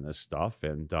not playing this stuff.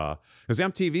 And because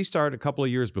MTV started a couple of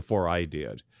years before I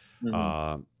did.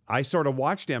 I sort of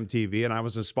watched MTV and I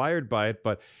was inspired by it.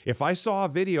 But if I saw a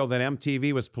video that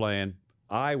MTV was playing,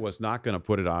 I was not going to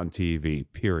put it on TV,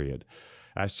 period.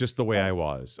 That's just the way I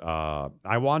was.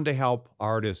 I wanted to help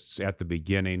artists at the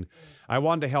beginning. I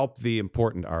wanted to help the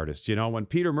important artists. When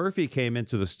Peter Murphy came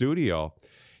into the studio,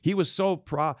 he was so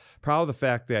proud of the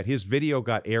fact that his video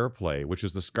got airplay, which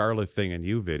is the Scarlet Thing and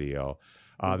You video,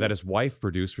 that his wife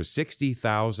produced for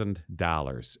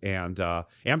 $60,000. And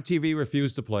MTV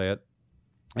refused to play it.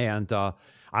 And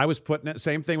I was putting it,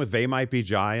 same thing with They Might Be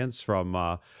Giants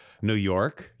from New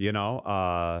York, they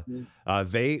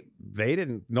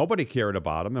didn't, nobody cared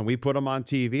about them. And we put them on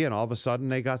TV and all of a sudden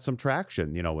they got some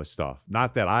traction, with stuff.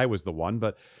 Not that I was the one,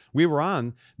 but we were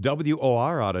on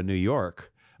WOR out of New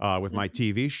York with my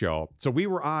TV show. So we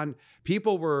were on,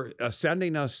 people were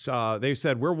sending us, they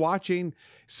said, we're watching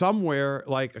somewhere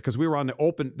because we were on the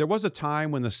open. There was a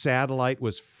time when the satellite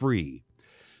was free.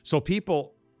 So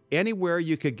people, anywhere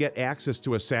you could get access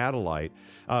to a satellite,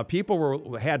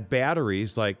 people had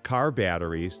batteries, like car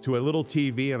batteries, to a little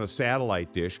TV and a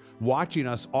satellite dish, watching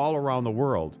us all around the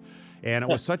world. And it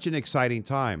was such an exciting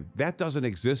time. That doesn't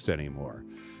exist anymore.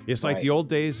 It's like the old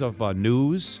days of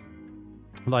news,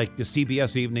 like the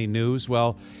CBS Evening News.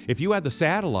 Well, if you had the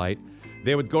satellite,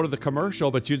 they would go to the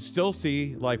commercial, but you'd still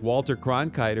see like Walter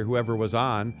Cronkite or whoever was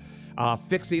on,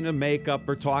 fixing a makeup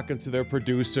or talking to their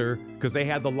producer because they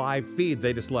had the live feed.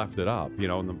 They just left it up,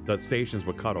 and the stations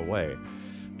would cut away.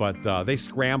 But they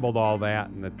scrambled all that,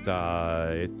 and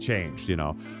it changed,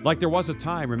 Like there was a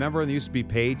time, remember there used to be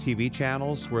paid TV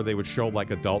channels where they would show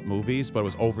like adult movies, but it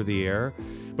was over the air,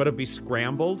 but it'd be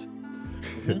scrambled.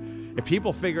 And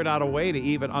people figured out a way to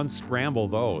even unscramble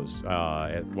those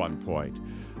at one point.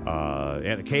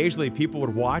 And occasionally people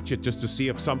would watch it just to see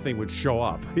if something would show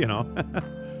up,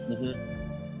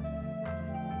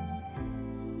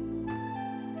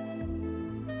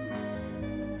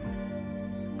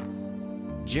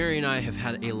 Jerry and I have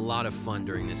had a lot of fun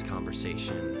during this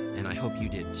conversation, and I hope you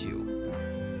did too.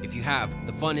 If you have,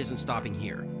 the fun isn't stopping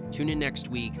here. Tune in next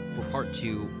week for part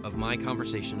 2 of my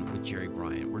conversation with Jerry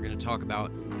Bryant. We're going to talk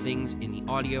about things in the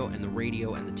audio and the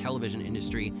radio and the television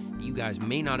industry that you guys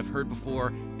may not have heard before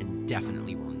and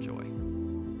definitely will enjoy.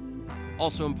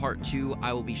 Also in part 2,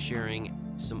 I will be sharing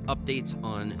some updates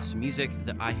on some music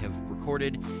that I have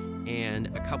recorded and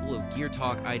a couple of Gear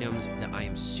Talk items that I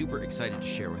am super excited to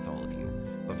share with all of you.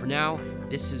 But for now,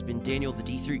 this has been Daniel the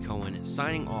D3 Cohen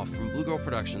signing off from Blue Girl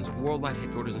Productions worldwide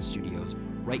headquarters and studios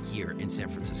right here in San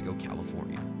Francisco,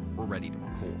 California. We're ready to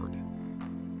record.